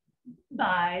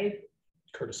by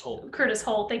Curtis Holt. Curtis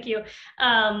Holt, thank you,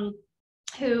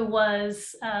 who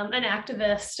was an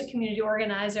activist, a community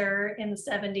organizer in the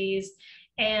 70s.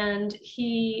 And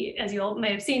he, as you all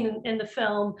may have seen in the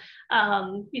film,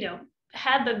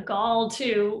 had the gall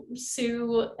to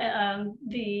sue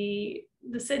the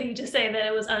city to say that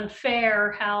it was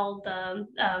unfair how the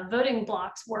voting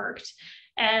blocks worked.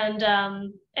 And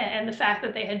the fact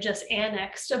that they had just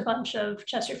annexed a bunch of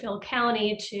Chesterfield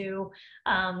County to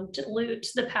dilute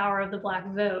the power of the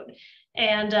Black vote.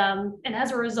 And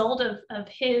as a result of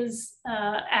his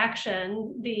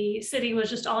action, the city was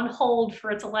just on hold for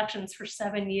its elections for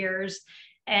 7 years.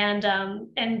 And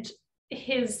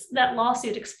that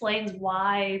lawsuit explains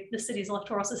why the city's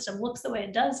electoral system looks the way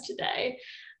it does today.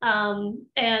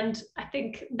 And I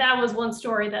think that was one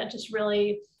story that just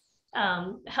really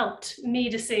helped me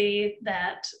to see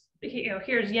that,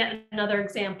 here's yet another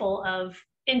example of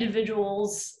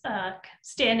individuals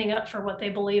standing up for what they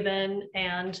believe in,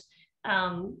 and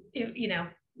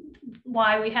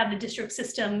why we have the district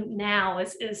system now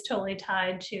is totally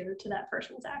tied to that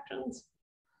person's actions.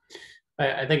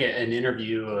 I think an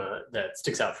interview that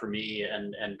sticks out for me,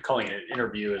 and calling it an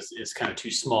interview is kind of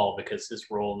too small because his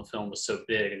role in the film was so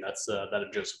big, and that's that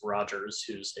of Joseph Rogers,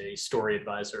 who's a story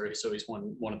advisor. So he's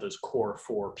one of those core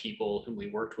 4 people whom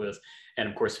we worked with. And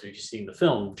of course, if you've seen the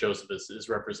film, Joseph is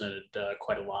represented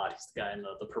quite a lot. He's the guy in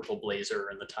the purple blazer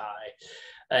and the tie.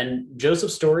 And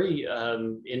Joseph's story,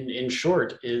 in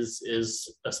short, is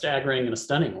a staggering and a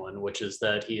stunning one, which is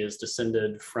that he is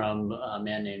descended from a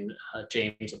man named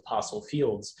James Apostle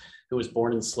Fields, who was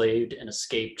born enslaved and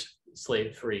escaped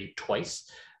slavery twice,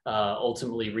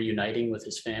 ultimately reuniting with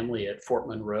his family at Fort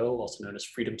Monroe, also known as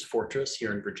Freedom's Fortress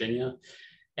here in Virginia,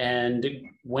 and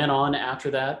went on after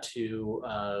that to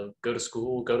go to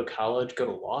school, go to college, go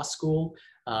to law school.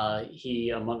 He,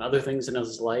 among other things in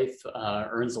his life,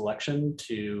 earns election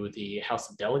to the House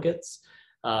of Delegates.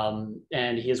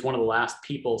 And he is one of the last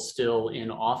people still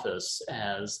in office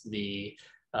as the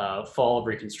fall of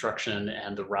Reconstruction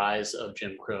and the rise of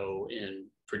Jim Crow in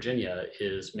Virginia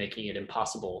is making it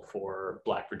impossible for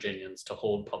Black Virginians to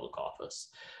hold public office.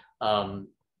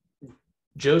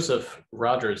 Joseph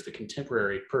Rogers, the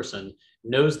contemporary person,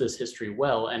 knows this history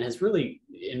well and has really,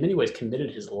 in many ways,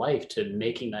 committed his life to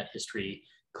making that history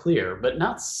clear, but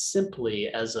not simply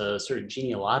as a sort of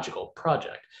genealogical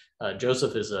project.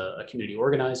 Joseph is a community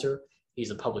organizer.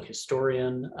 He's a public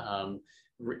historian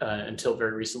until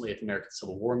very recently at the American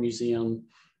Civil War Museum,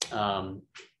 and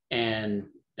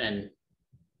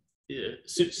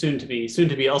soon to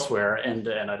be elsewhere, and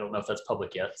I don't know if that's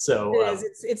public yet. So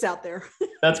it's out there.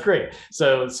 That's great.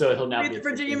 So he'll now be the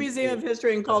Virginia Museum of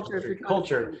History and Culture,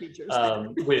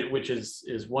 which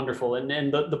is wonderful.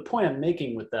 And the point I'm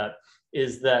making with that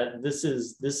is that this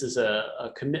is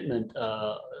a commitment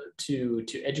to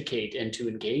educate and to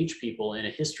engage people in a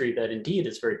history that indeed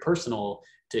is very personal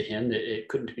to him. It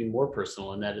couldn't be more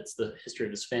personal in that it's the history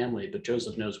of his family, but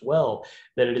Joseph knows well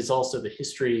that it is also the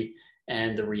history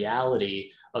and the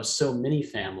reality of so many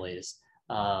families,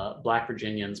 Black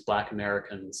Virginians, Black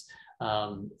Americans,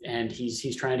 and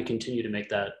he's trying to continue to make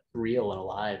that real and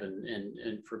alive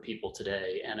and for people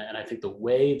today. And I think the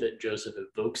way that Joseph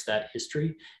evokes that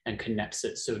history and connects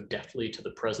it so deftly to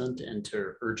the present and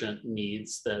to urgent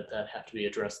needs that have to be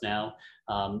addressed now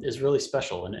is really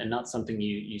special and not something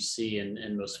you see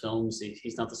in most films.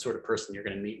 He's not the sort of person you're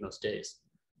going to meet most days.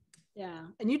 Yeah,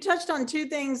 and you touched on 2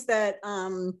 things that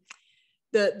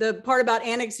the part about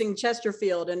annexing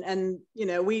Chesterfield, and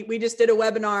we just did a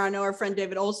webinar. I know our friend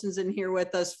David Olson's in here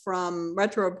with us from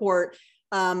Retro Report.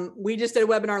 We just did a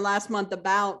webinar last month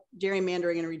about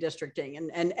gerrymandering and redistricting,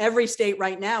 and every state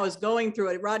right now is going through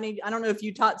it. Rodney, I don't know if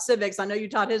you taught civics. I know you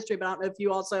taught history, but I don't know if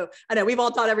you also, I know we've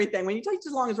all taught everything. When you teach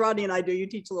as long as Rodney and I do, you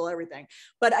teach a little everything.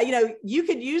 But you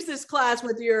could use this class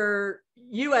with your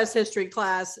US history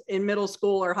class in middle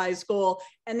school or high school,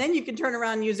 and then you can turn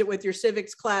around and use it with your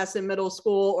civics class in middle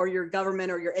school or your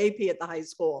government or your AP at the high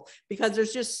school, because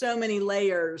there's just so many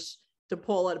layers to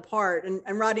pull it apart.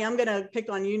 And Rodney, I'm going to pick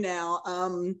on you now,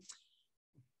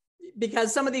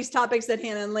 because some of these topics that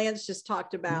Hannah and Lance just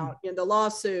talked about, the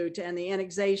lawsuit and the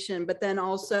annexation, but then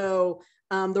also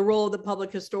the role of the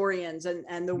public historians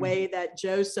and the way that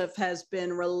Joseph has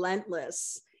been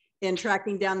relentless in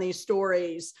tracking down these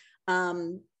stories.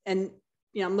 And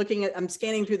I'm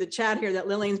scanning through the chat here that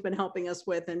Lillian's been helping us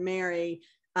with, and Mary.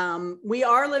 We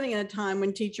are living in a time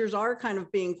when teachers are kind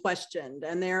of being questioned,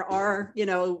 and there are,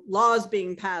 laws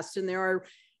being passed, and there are,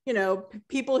 you know,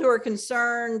 people who are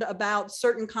concerned about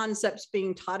certain concepts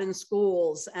being taught in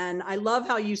schools. And I love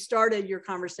how you started your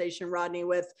conversation, Rodney,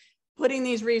 with putting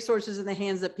these resources in the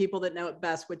hands of people that know it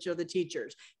best, which are the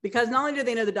teachers, because not only do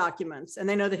they know the documents and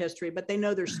they know the history, but they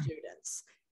know their students.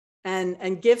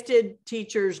 And gifted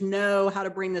teachers know how to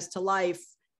bring this to life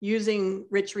using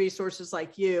rich resources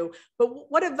like you. But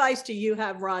what advice do you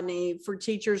have, Rodney, for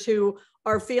teachers who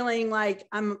are feeling like,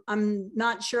 I'm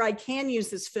not sure I can use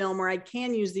this film, or I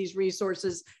can use these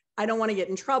resources, I don't want to get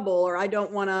in trouble, or I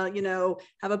don't want to, you know,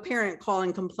 have a parent call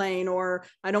and complain, or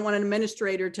I don't want an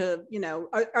administrator to, you know,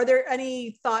 are there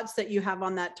any thoughts that you have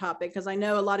on that topic? Because I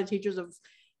know a lot of teachers have,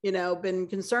 you know, been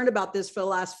concerned about this for the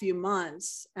last few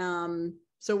months.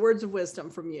 So words of wisdom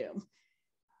from you.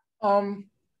 I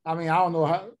mean, I don't know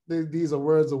how these are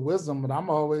words of wisdom, but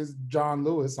I'm always John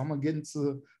Lewis. I'm gonna get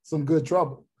into some good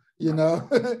trouble, you know,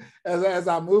 as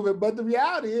I move it. But the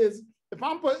reality is,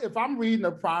 if I'm reading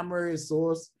a primary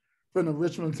source from the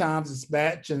Richmond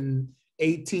Times-Dispatch in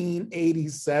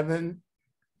 1887,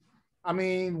 I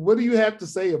mean, what do you have to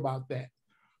say about that?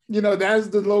 You know, that's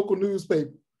the local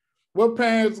newspaper. What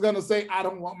parent's gonna say, I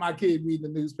don't want my kid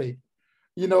reading the newspaper?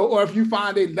 You know, or if you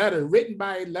find a letter written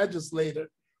by a legislator,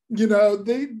 you know,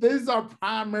 these are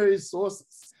primary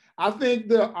sources. I think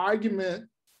the argument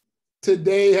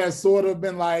today has sort of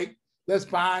been like, let's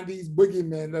find these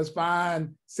boogeymen, let's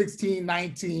find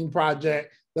 1619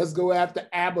 Project, let's go after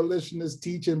abolitionist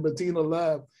teaching Bettina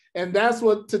Love. And that's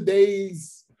what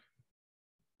today's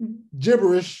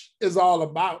gibberish is all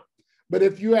about. But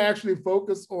if you actually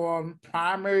focus on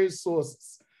primary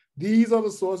sources, these are the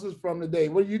sources from the day.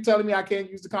 What are you telling me I can't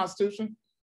use the Constitution?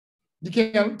 You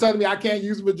can't tell me I can't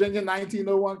use Virginia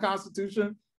 1901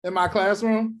 Constitution in my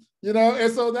classroom, you know?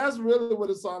 And so that's really what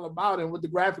it's all about. And what the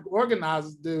graphic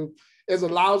organizers do is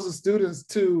allows the students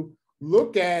to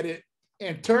look at it,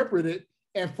 interpret it,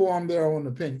 and form their own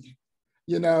opinion,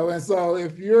 you know? And so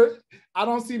I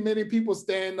don't see many people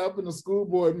stand up in the school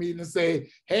board meeting and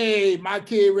say, hey, my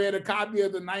kid read a copy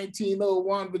of the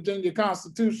 1901 Virginia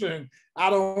Constitution. I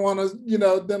don't want to, you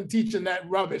know, them teaching that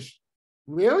rubbish.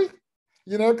 Really?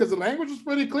 You know, because the language was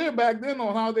pretty clear back then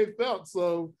on how they felt.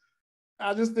 So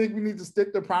I just think we need to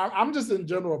stick to I'm just in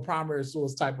general a primary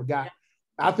source type of guy.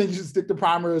 I think you should stick to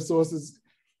primary sources,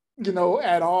 you know,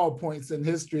 at all points in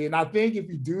history. And I think if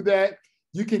you do that,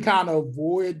 you can kind of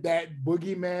avoid that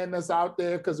boogeyman that's out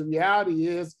there, because the reality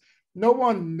is no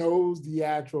one knows the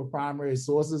actual primary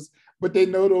sources, but they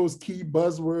know those key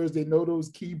buzzwords, they know those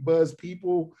key buzz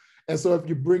people. And so if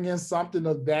you bring in something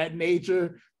of that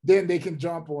nature, then they can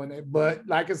jump on it. But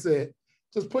like I said,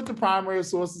 just put the primary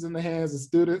sources in the hands of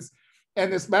students.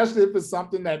 And especially if it's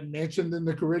something that mentioned in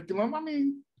the curriculum, I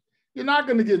mean, you're not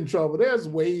going to get in trouble. There's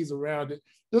ways around it.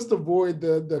 Just avoid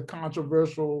the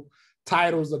controversial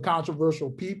titles, the controversial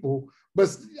people.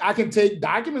 But I can take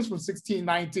documents from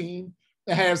 1619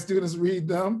 and have students read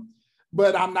them,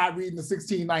 but I'm not reading the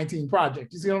 1619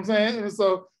 Project. You see what I'm saying? And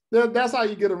so that's how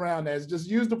you get around that. Is just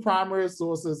use the primary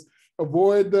sources,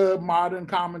 avoid the modern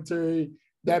commentary.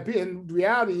 That in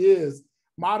reality is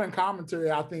modern commentary,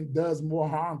 I think, does more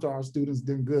harm to our students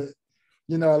than good.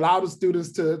 You know, allow the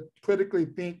students to critically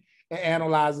think and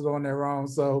analyze it on their own.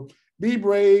 So be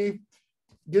brave,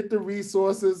 get the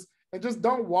resources, and just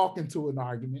don't walk into an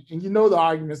argument. And you know the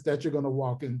arguments that you're going to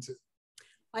walk into.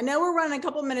 I know we're running a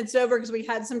couple minutes over because we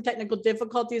had some technical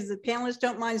difficulties. The panelists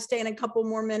don't mind staying a couple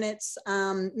more minutes.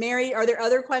 Mary, are there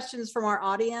other questions from our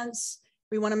audience?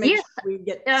 We want to make sure we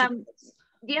get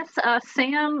Yes,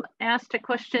 Sam asked a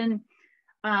question.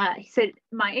 He said,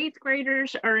 my 8th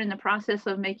graders are in the process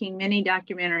of making many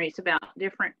documentaries about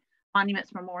different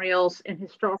monuments, memorials, and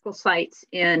historical sites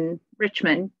in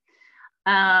Richmond.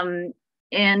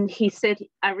 And he said,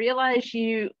 I realize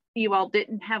you all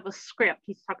didn't have a script.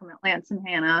 He's talking about Lance and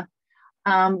Hannah.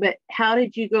 But how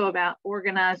did you go about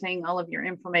organizing all of your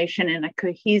information in a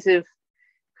cohesive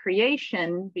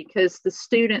creation? Because the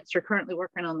students are currently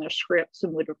working on their scripts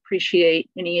and would appreciate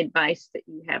any advice that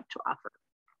you have to offer.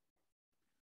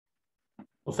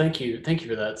 Well, thank you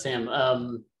for that, Sam.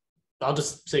 I'll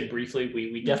just say briefly,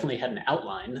 we definitely had an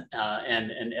outline and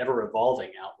an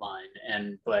ever-evolving outline.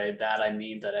 And by that, I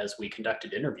mean that as we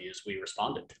conducted interviews, we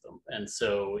responded to them. And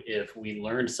so if we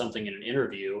learned something in an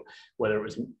interview, whether it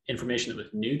was information that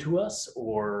was new to us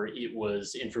or it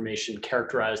was information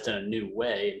characterized in a new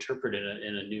way, interpreted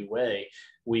in a new way,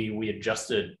 we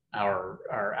adjusted our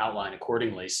outline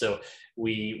accordingly. So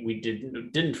we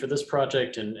didn't for this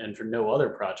project and for no other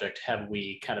project have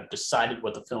we kind of decided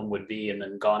what the film would be and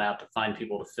then gone out to find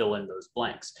people to fill in those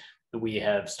blanks. We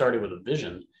have started with a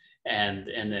vision and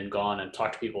then gone and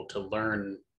talked to people to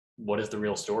learn what is the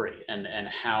real story, and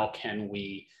how can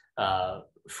we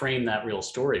frame that real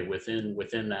story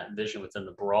within that vision, within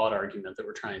the broad argument that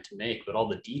we're trying to make, but all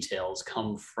the details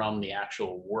come from the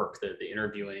actual work, the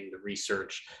interviewing, the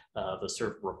research, the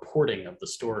sort of reporting of the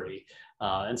story.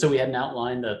 And so we had an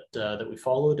outline that we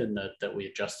followed and that we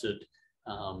adjusted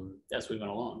as we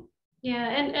went along. Yeah,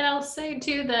 and I'll say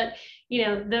too that, you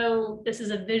know, though this is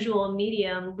a visual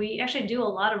medium, we actually do a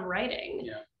lot of writing.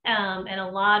 Yeah. And a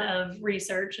lot of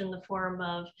research in the form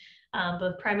of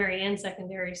both primary and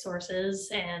secondary sources.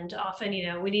 And often, you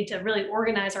know, we need to really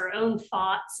organize our own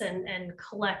thoughts and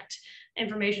collect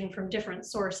information from different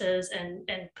sources and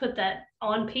put that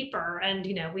on paper. And,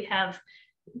 you know, we have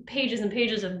pages and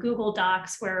pages of Google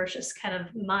Docs where it's just kind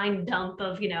of mind dump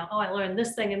of, you know, oh, I learned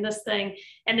this thing and this thing.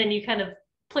 And then you kind of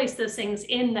place those things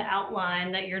in the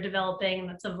outline that you're developing and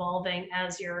that's evolving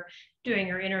as you're doing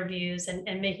your interviews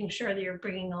and making sure that you're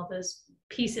bringing all those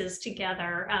pieces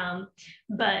together.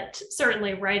 But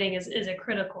certainly writing is a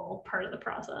critical part of the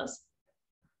process.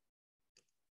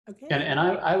 Okay. And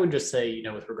I would just say, you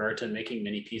know, with regard to making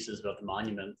many pieces about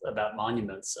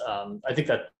monuments, I think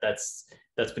that's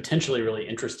potentially really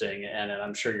interesting, and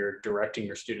I'm sure you're directing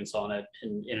your students on it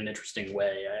in an interesting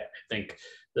way. I think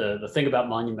the thing about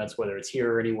monuments, whether it's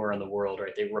here or anywhere in the world,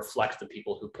 right, they reflect the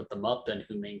people who put them up and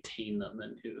who maintain them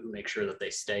and who make sure that they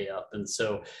stay up. And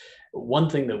so one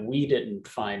thing that we didn't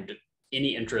find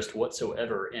any interest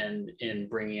whatsoever in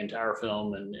bringing into our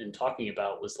film and talking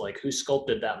about was like, who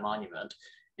sculpted that monument?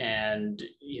 And,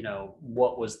 you know,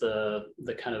 what was the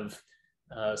kind of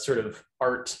sort of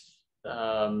art,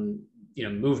 you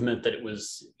know, movement that it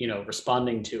was, you know,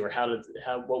 responding to, or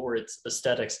what were its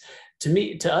aesthetics?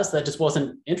 To us, that just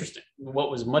wasn't interesting.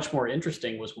 What was much more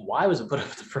interesting was, why was it put up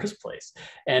in the first place,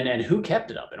 and who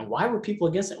kept it up, and why were people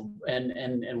against it,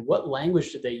 and what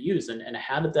language did they use, and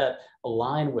how did that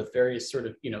align with various sort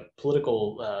of, you know,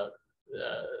 political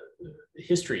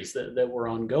histories that were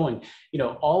ongoing, you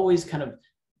know, always kind of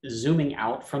zooming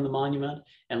out from the monument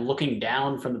and looking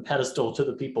down from the pedestal to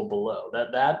the people below.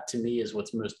 That to me is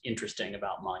what's most interesting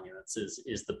about monuments,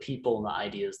 is the people and the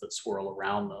ideas that swirl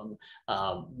around them,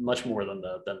 much more than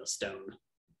the stone.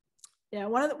 Yeah,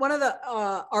 one of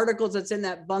the articles that's in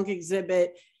that Bunk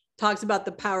exhibit talks about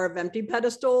the power of empty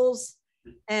pedestals.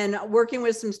 And working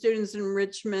with some students in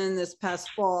Richmond this past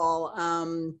fall,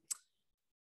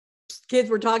 kids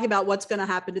were talking about what's going to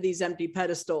happen to these empty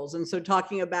pedestals. And so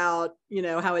talking about, you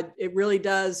know, how it really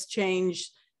does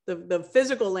change the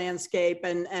physical landscape.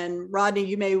 And Rodney,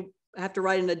 you may have to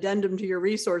write an addendum to your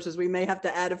resources. We may have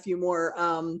to add a few more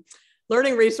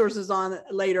learning resources on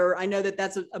later. I know that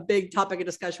that's a big topic of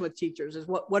discussion with teachers, is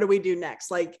what do we do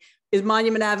next? Like, is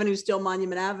Monument Avenue still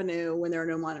Monument Avenue when there are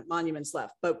no monuments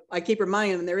left? But I keep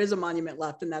reminding them there is a monument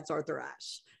left, and that's Arthur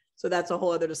Ashe. So that's a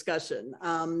whole other discussion.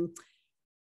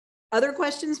 Other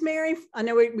questions, Mary? I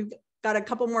know we've got a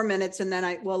couple more minutes, and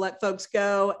then we'll let folks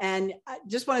go. And I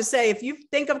just want to say, if you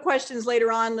think of questions later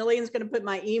on, Lillian's going to put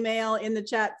my email in the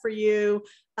chat for you.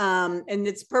 And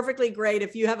it's perfectly great.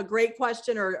 If you have a great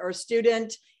question or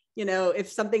student, you know, if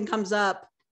something comes up,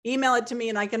 email it to me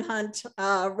and I can hunt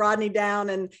Rodney down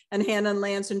and Hannah and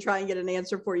Lance and try and get an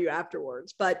answer for you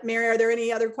afterwards. But Mary, are there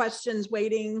any other questions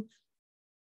waiting?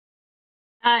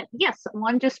 Yes,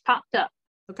 one just popped up.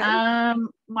 Okay.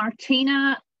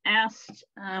 Martina asked,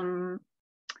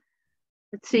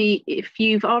 let's see, if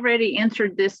you've already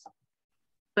answered this,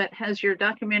 but has your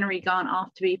documentary gone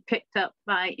off to be picked up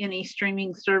by any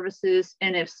streaming services?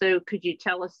 And if so, could you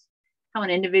tell us how an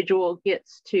individual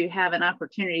gets to have an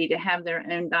opportunity to have their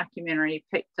own documentary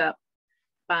picked up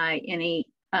by any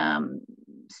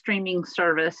streaming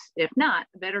service? If not,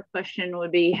 a better question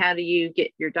would be, how do you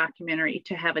get your documentary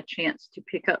to have a chance to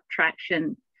pick up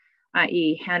traction,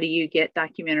 i.e., how do you get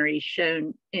documentaries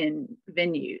shown in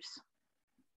venues?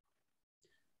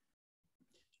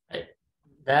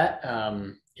 That,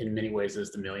 in many ways,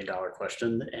 is the million-dollar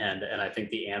question, and I think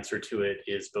the answer to it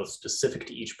is both specific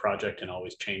to each project and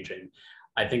always changing.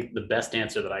 I think the best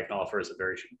answer that I can offer is a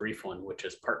very brief one, which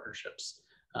is partnerships.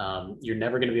 You're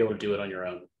never going to be able to do it on your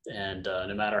own, and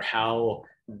no matter how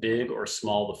big or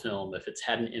small the film, if it's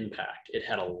had an impact, it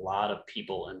had a lot of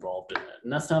people involved in it.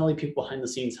 And that's not only people behind the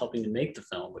scenes helping to make the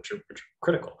film, which are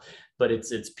critical, but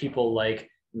it's people like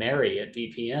Mary at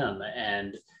VPM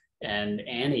and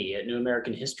Annie at New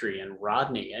American History and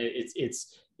Rodney.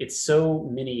 It's so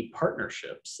many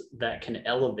partnerships that can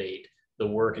elevate the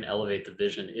work and elevate the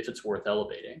vision if it's worth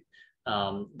elevating.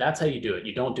 That's how you do it.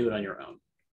 You don't do it on your own.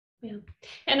 Yeah,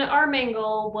 and our main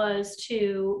goal was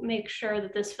to make sure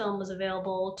that this film was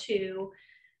available to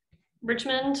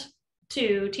Richmond,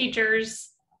 to teachers,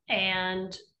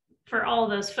 and for all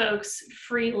those folks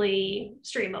freely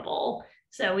streamable.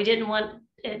 So we didn't want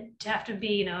it to have to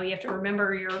be, you have to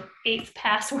remember your 8th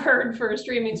password for a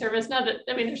streaming service. Not that,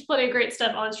 I mean, there's plenty of great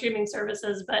stuff on streaming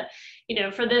services, but,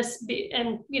 for this,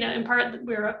 and, in part,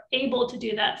 we were able to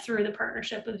do that through the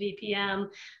partnership with VPM,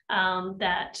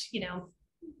 that,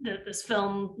 this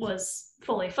film was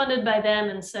fully funded by them.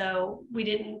 And so we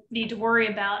didn't need to worry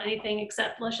about anything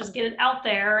except let's just get it out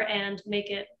there and make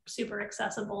it super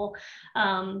accessible.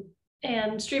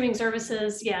 And streaming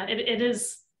services, yeah,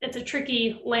 it's a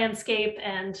tricky landscape,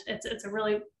 and it's a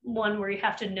really one where you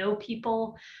have to know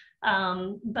people.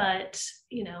 But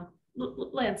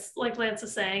Lance, like Lance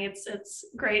is saying, it's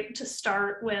great to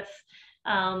start with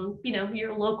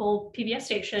your local PBS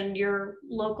station, your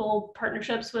local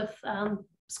partnerships with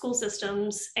school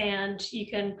systems, and you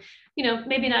can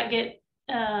maybe not get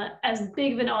as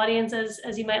big of an audience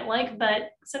as you might like,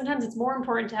 but sometimes it's more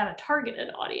important to have a targeted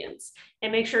audience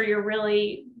and make sure you're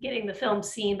really getting the film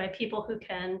seen by people who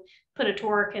can put it to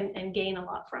work and gain a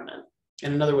lot from it.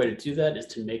 And another way to do that is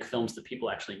to make films that people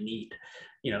actually need.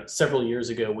 Several years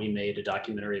ago, we made a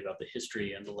documentary about the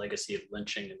history and the legacy of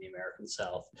lynching in the American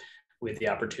South. We had the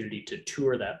opportunity to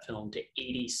tour that film to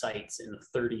 80 sites in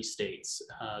 30 states,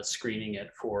 screening it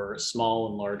for small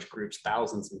and large groups,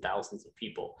 thousands and thousands of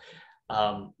people.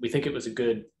 We think it was a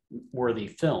good, worthy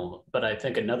film, but I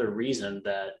think another reason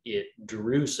that it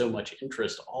drew so much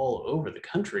interest all over the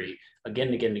country again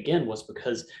and again and again was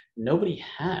because nobody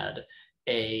had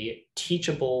a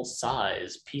teachable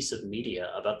size piece of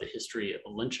media about the history of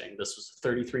lynching. This was a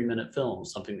 33-minute film,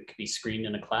 something that could be screened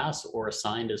in a class or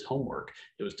assigned as homework.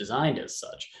 It was designed as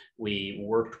such. We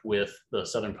worked with the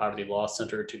Southern Poverty Law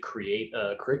Center to create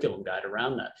a curriculum guide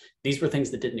around that. These were things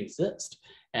that didn't exist.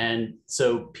 And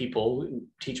so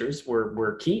teachers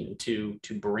were keen to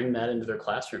bring that into their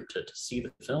classroom, to see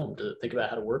the film, to think about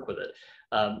how to work with it.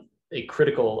 A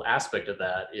critical aspect of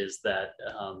that is that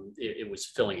it was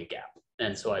filling a gap.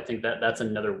 And so I think that that's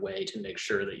another way to make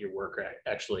sure that your work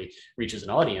actually reaches an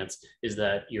audience, is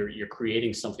that you're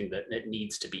creating something that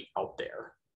needs to be out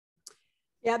there.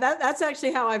 Yeah, that's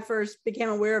actually how I first became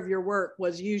aware of your work.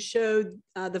 Was you showed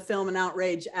the film An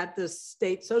Outrage at the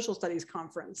State Social Studies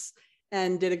Conference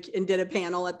and did a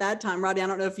panel at that time. Rodney, I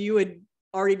don't know if you had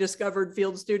already discovered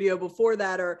Field Studio before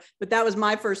that, but that was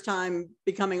my first time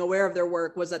becoming aware of their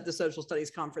work, was at the Social Studies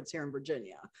Conference here in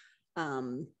Virginia.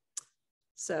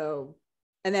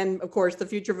 And then of course, The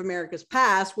Future of America's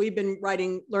Past, we've been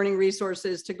writing learning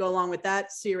resources to go along with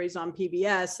that series on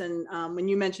PBS. And when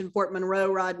you mentioned Fort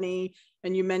Monroe, Rodney,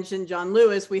 and you mentioned John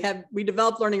Lewis, we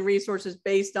developed learning resources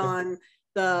based on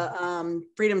the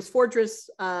Freedom's Fortress,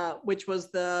 which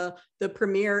was the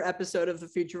premiere episode of The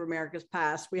Future of America's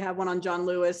Past. We have one on John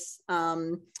Lewis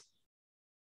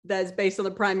that's based on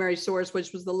the primary source,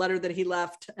 which was the letter that he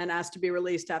left and asked to be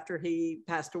released after he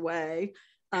passed away.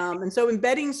 And so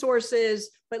embedding sources,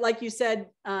 but like you said,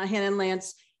 Hannah and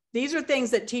Lance, these are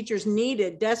things that teachers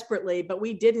needed desperately, but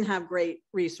we didn't have great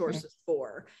resources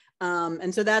for.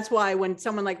 And so that's why when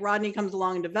someone like Rodney comes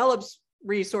along and develops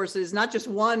resources, not just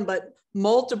one, but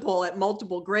multiple at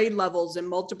multiple grade levels and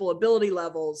multiple ability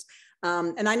levels.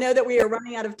 And I know that we are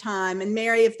running out of time. And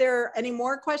Mary, if there are any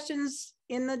more questions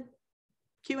in the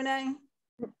Q&A?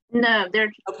 No, there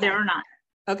are not.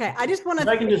 Okay, I just want to. If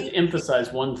I can just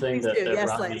emphasize one thing that yes,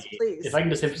 Rodney. Lance, please. If I can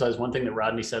just emphasize one thing that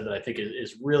Rodney said that I think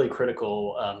is really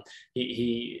critical.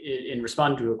 He in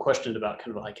responding to a question about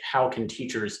kind of like how can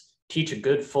teachers teach a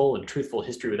good, full, and truthful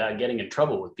history without getting in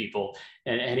trouble with people,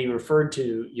 and he referred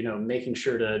to making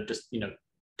sure to just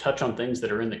touch on things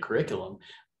that are in the curriculum.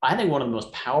 I think one of the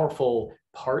most powerful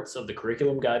parts of the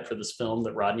curriculum guide for this film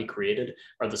that Rodney created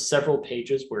are the several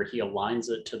pages where he aligns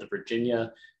it to the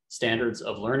Virginia standards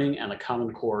of learning and the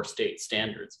Common Core state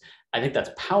standards. I think that's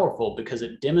powerful because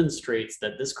it demonstrates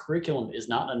that this curriculum is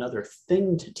not another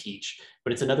thing to teach,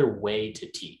 but it's another way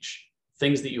to teach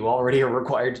things that you already are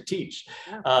required to teach.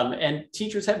 Yeah. And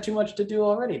teachers have too much to do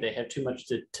already. They have too much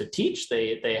to teach.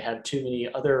 They have too many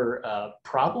other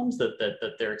problems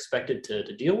that they're expected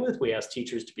to deal with. We ask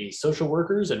teachers to be social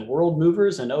workers and world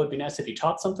movers, and it'd be nice if you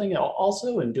taught something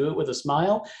also and do it with a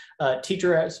smile.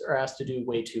 Teachers are asked to do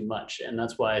way too much. And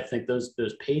that's why I think those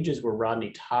pages where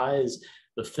Rodney ties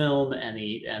the film and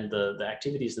the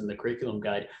activities in the curriculum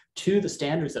guide to the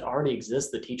standards that already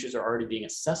exist, the teachers are already being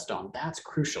assessed on, that's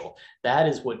crucial. That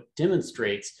is what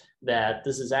demonstrates that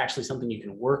this is actually something you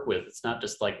can work with. It's not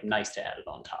just like nice to add it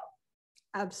on top.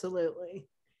 Absolutely.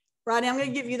 Rodney, I'm going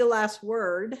to give you the last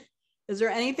word. Is there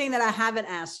anything that I haven't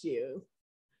asked you,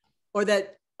 or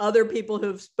that other people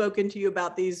who've spoken to you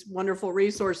about these wonderful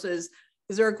resources,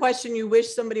 is there a question you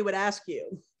wish somebody would ask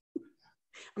you?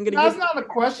 I'm going to That's not a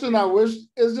question I wish.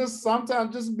 It's just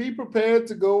sometimes just be prepared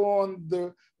to go on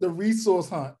the resource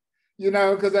hunt, you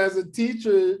know, because as a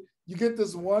teacher, you get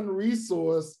this one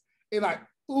resource and like,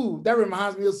 ooh, that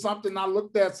reminds me of something I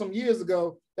looked at some years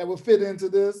ago that would fit into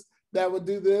this, that would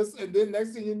do this. And then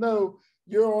next thing you know,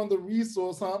 you're on the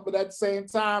resource hunt, but at the same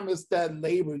time, it's that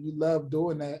labor. You love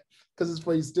doing that because it's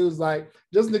for your students. Like,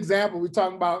 just an example, we're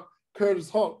talking about Curtis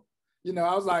Holt. You know,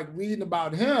 I was like reading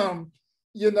about him,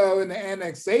 you know, in the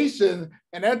annexation,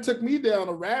 and that took me down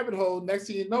a rabbit hole. Next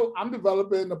thing you know, I'm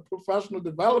developing a professional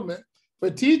development for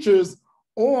teachers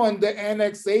on the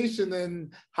annexation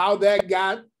and how that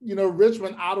got, you know,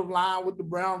 Richmond out of line with the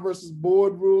Brown versus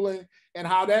Board ruling, and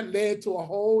how that led to a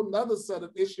whole nother set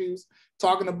of issues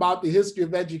talking about the history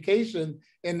of education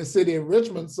in the city of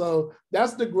Richmond. So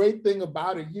that's the great thing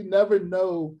about it. You never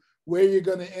know where you're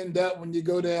going to end up when you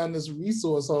go down this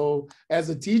resource hole as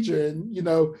a teacher. And, you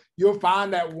know, you'll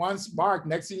find that one spark.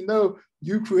 Next thing you know,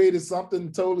 you created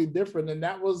something totally different. And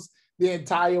that was the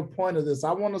entire point of this.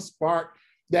 I want to spark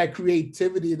that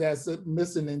creativity that's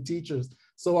missing in teachers.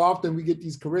 So often we get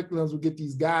these curriculums, we get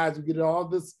these guides, we get all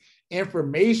this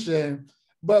information,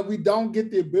 but we don't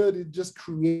get the ability to just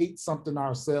create something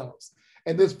ourselves.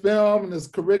 And this film and this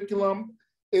curriculum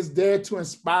is there to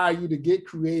inspire you to get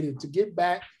creative, to get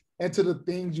back into the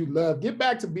things you love, get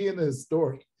back to being a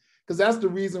historian, because that's the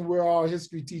reason we're all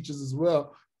history teachers as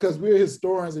well, because we're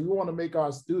historians and we want to make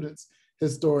our students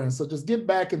historians. So just get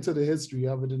back into the history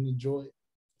of it and enjoy it.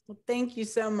 Well, thank you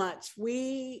so much.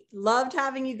 We loved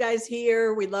having you guys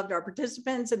here. We loved our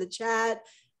participants in the chat,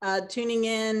 tuning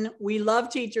in. We love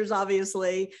teachers,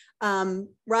 obviously.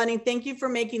 Rodney, thank you for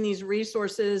making these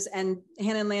resources, and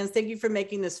Hannah and Lance, thank you for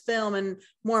making this film, and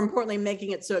more importantly,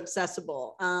 making it so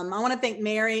accessible. I want to thank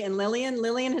Mary and Lillian.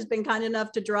 Lillian has been kind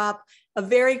enough to drop a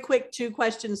very quick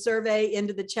 2-question survey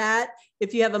into the chat.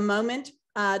 If you have a moment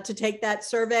to take that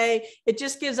survey, it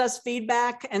just gives us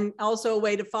feedback and also a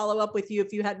way to follow up with you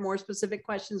if you had more specific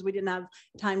questions we didn't have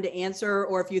time to answer,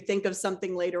 or if you think of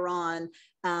something later on.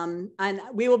 And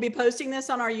we will be posting this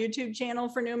on our YouTube channel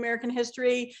for New American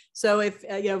History. So if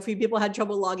you know, if people had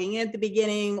trouble logging in at the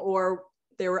beginning, or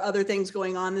there were other things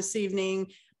going on this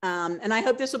evening, and I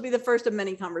hope this will be the first of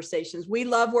many conversations. We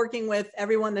love working with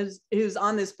everyone who's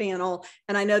on this panel,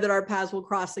 and I know that our paths will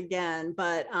cross again,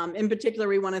 but in particular,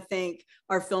 we want to thank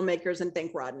our filmmakers and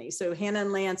thank Rodney. So Hannah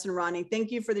and Lance and Rodney, thank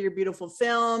you for your beautiful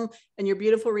film and your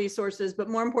beautiful resources, but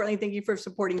more importantly, thank you for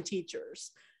supporting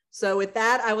teachers. So with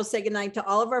that, I will say goodnight to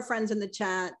all of our friends in the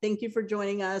chat. Thank you for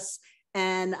joining us,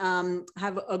 and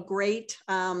have a great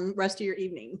rest of your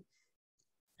evening.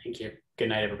 Thank you. Good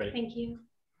night, everybody. Thank you.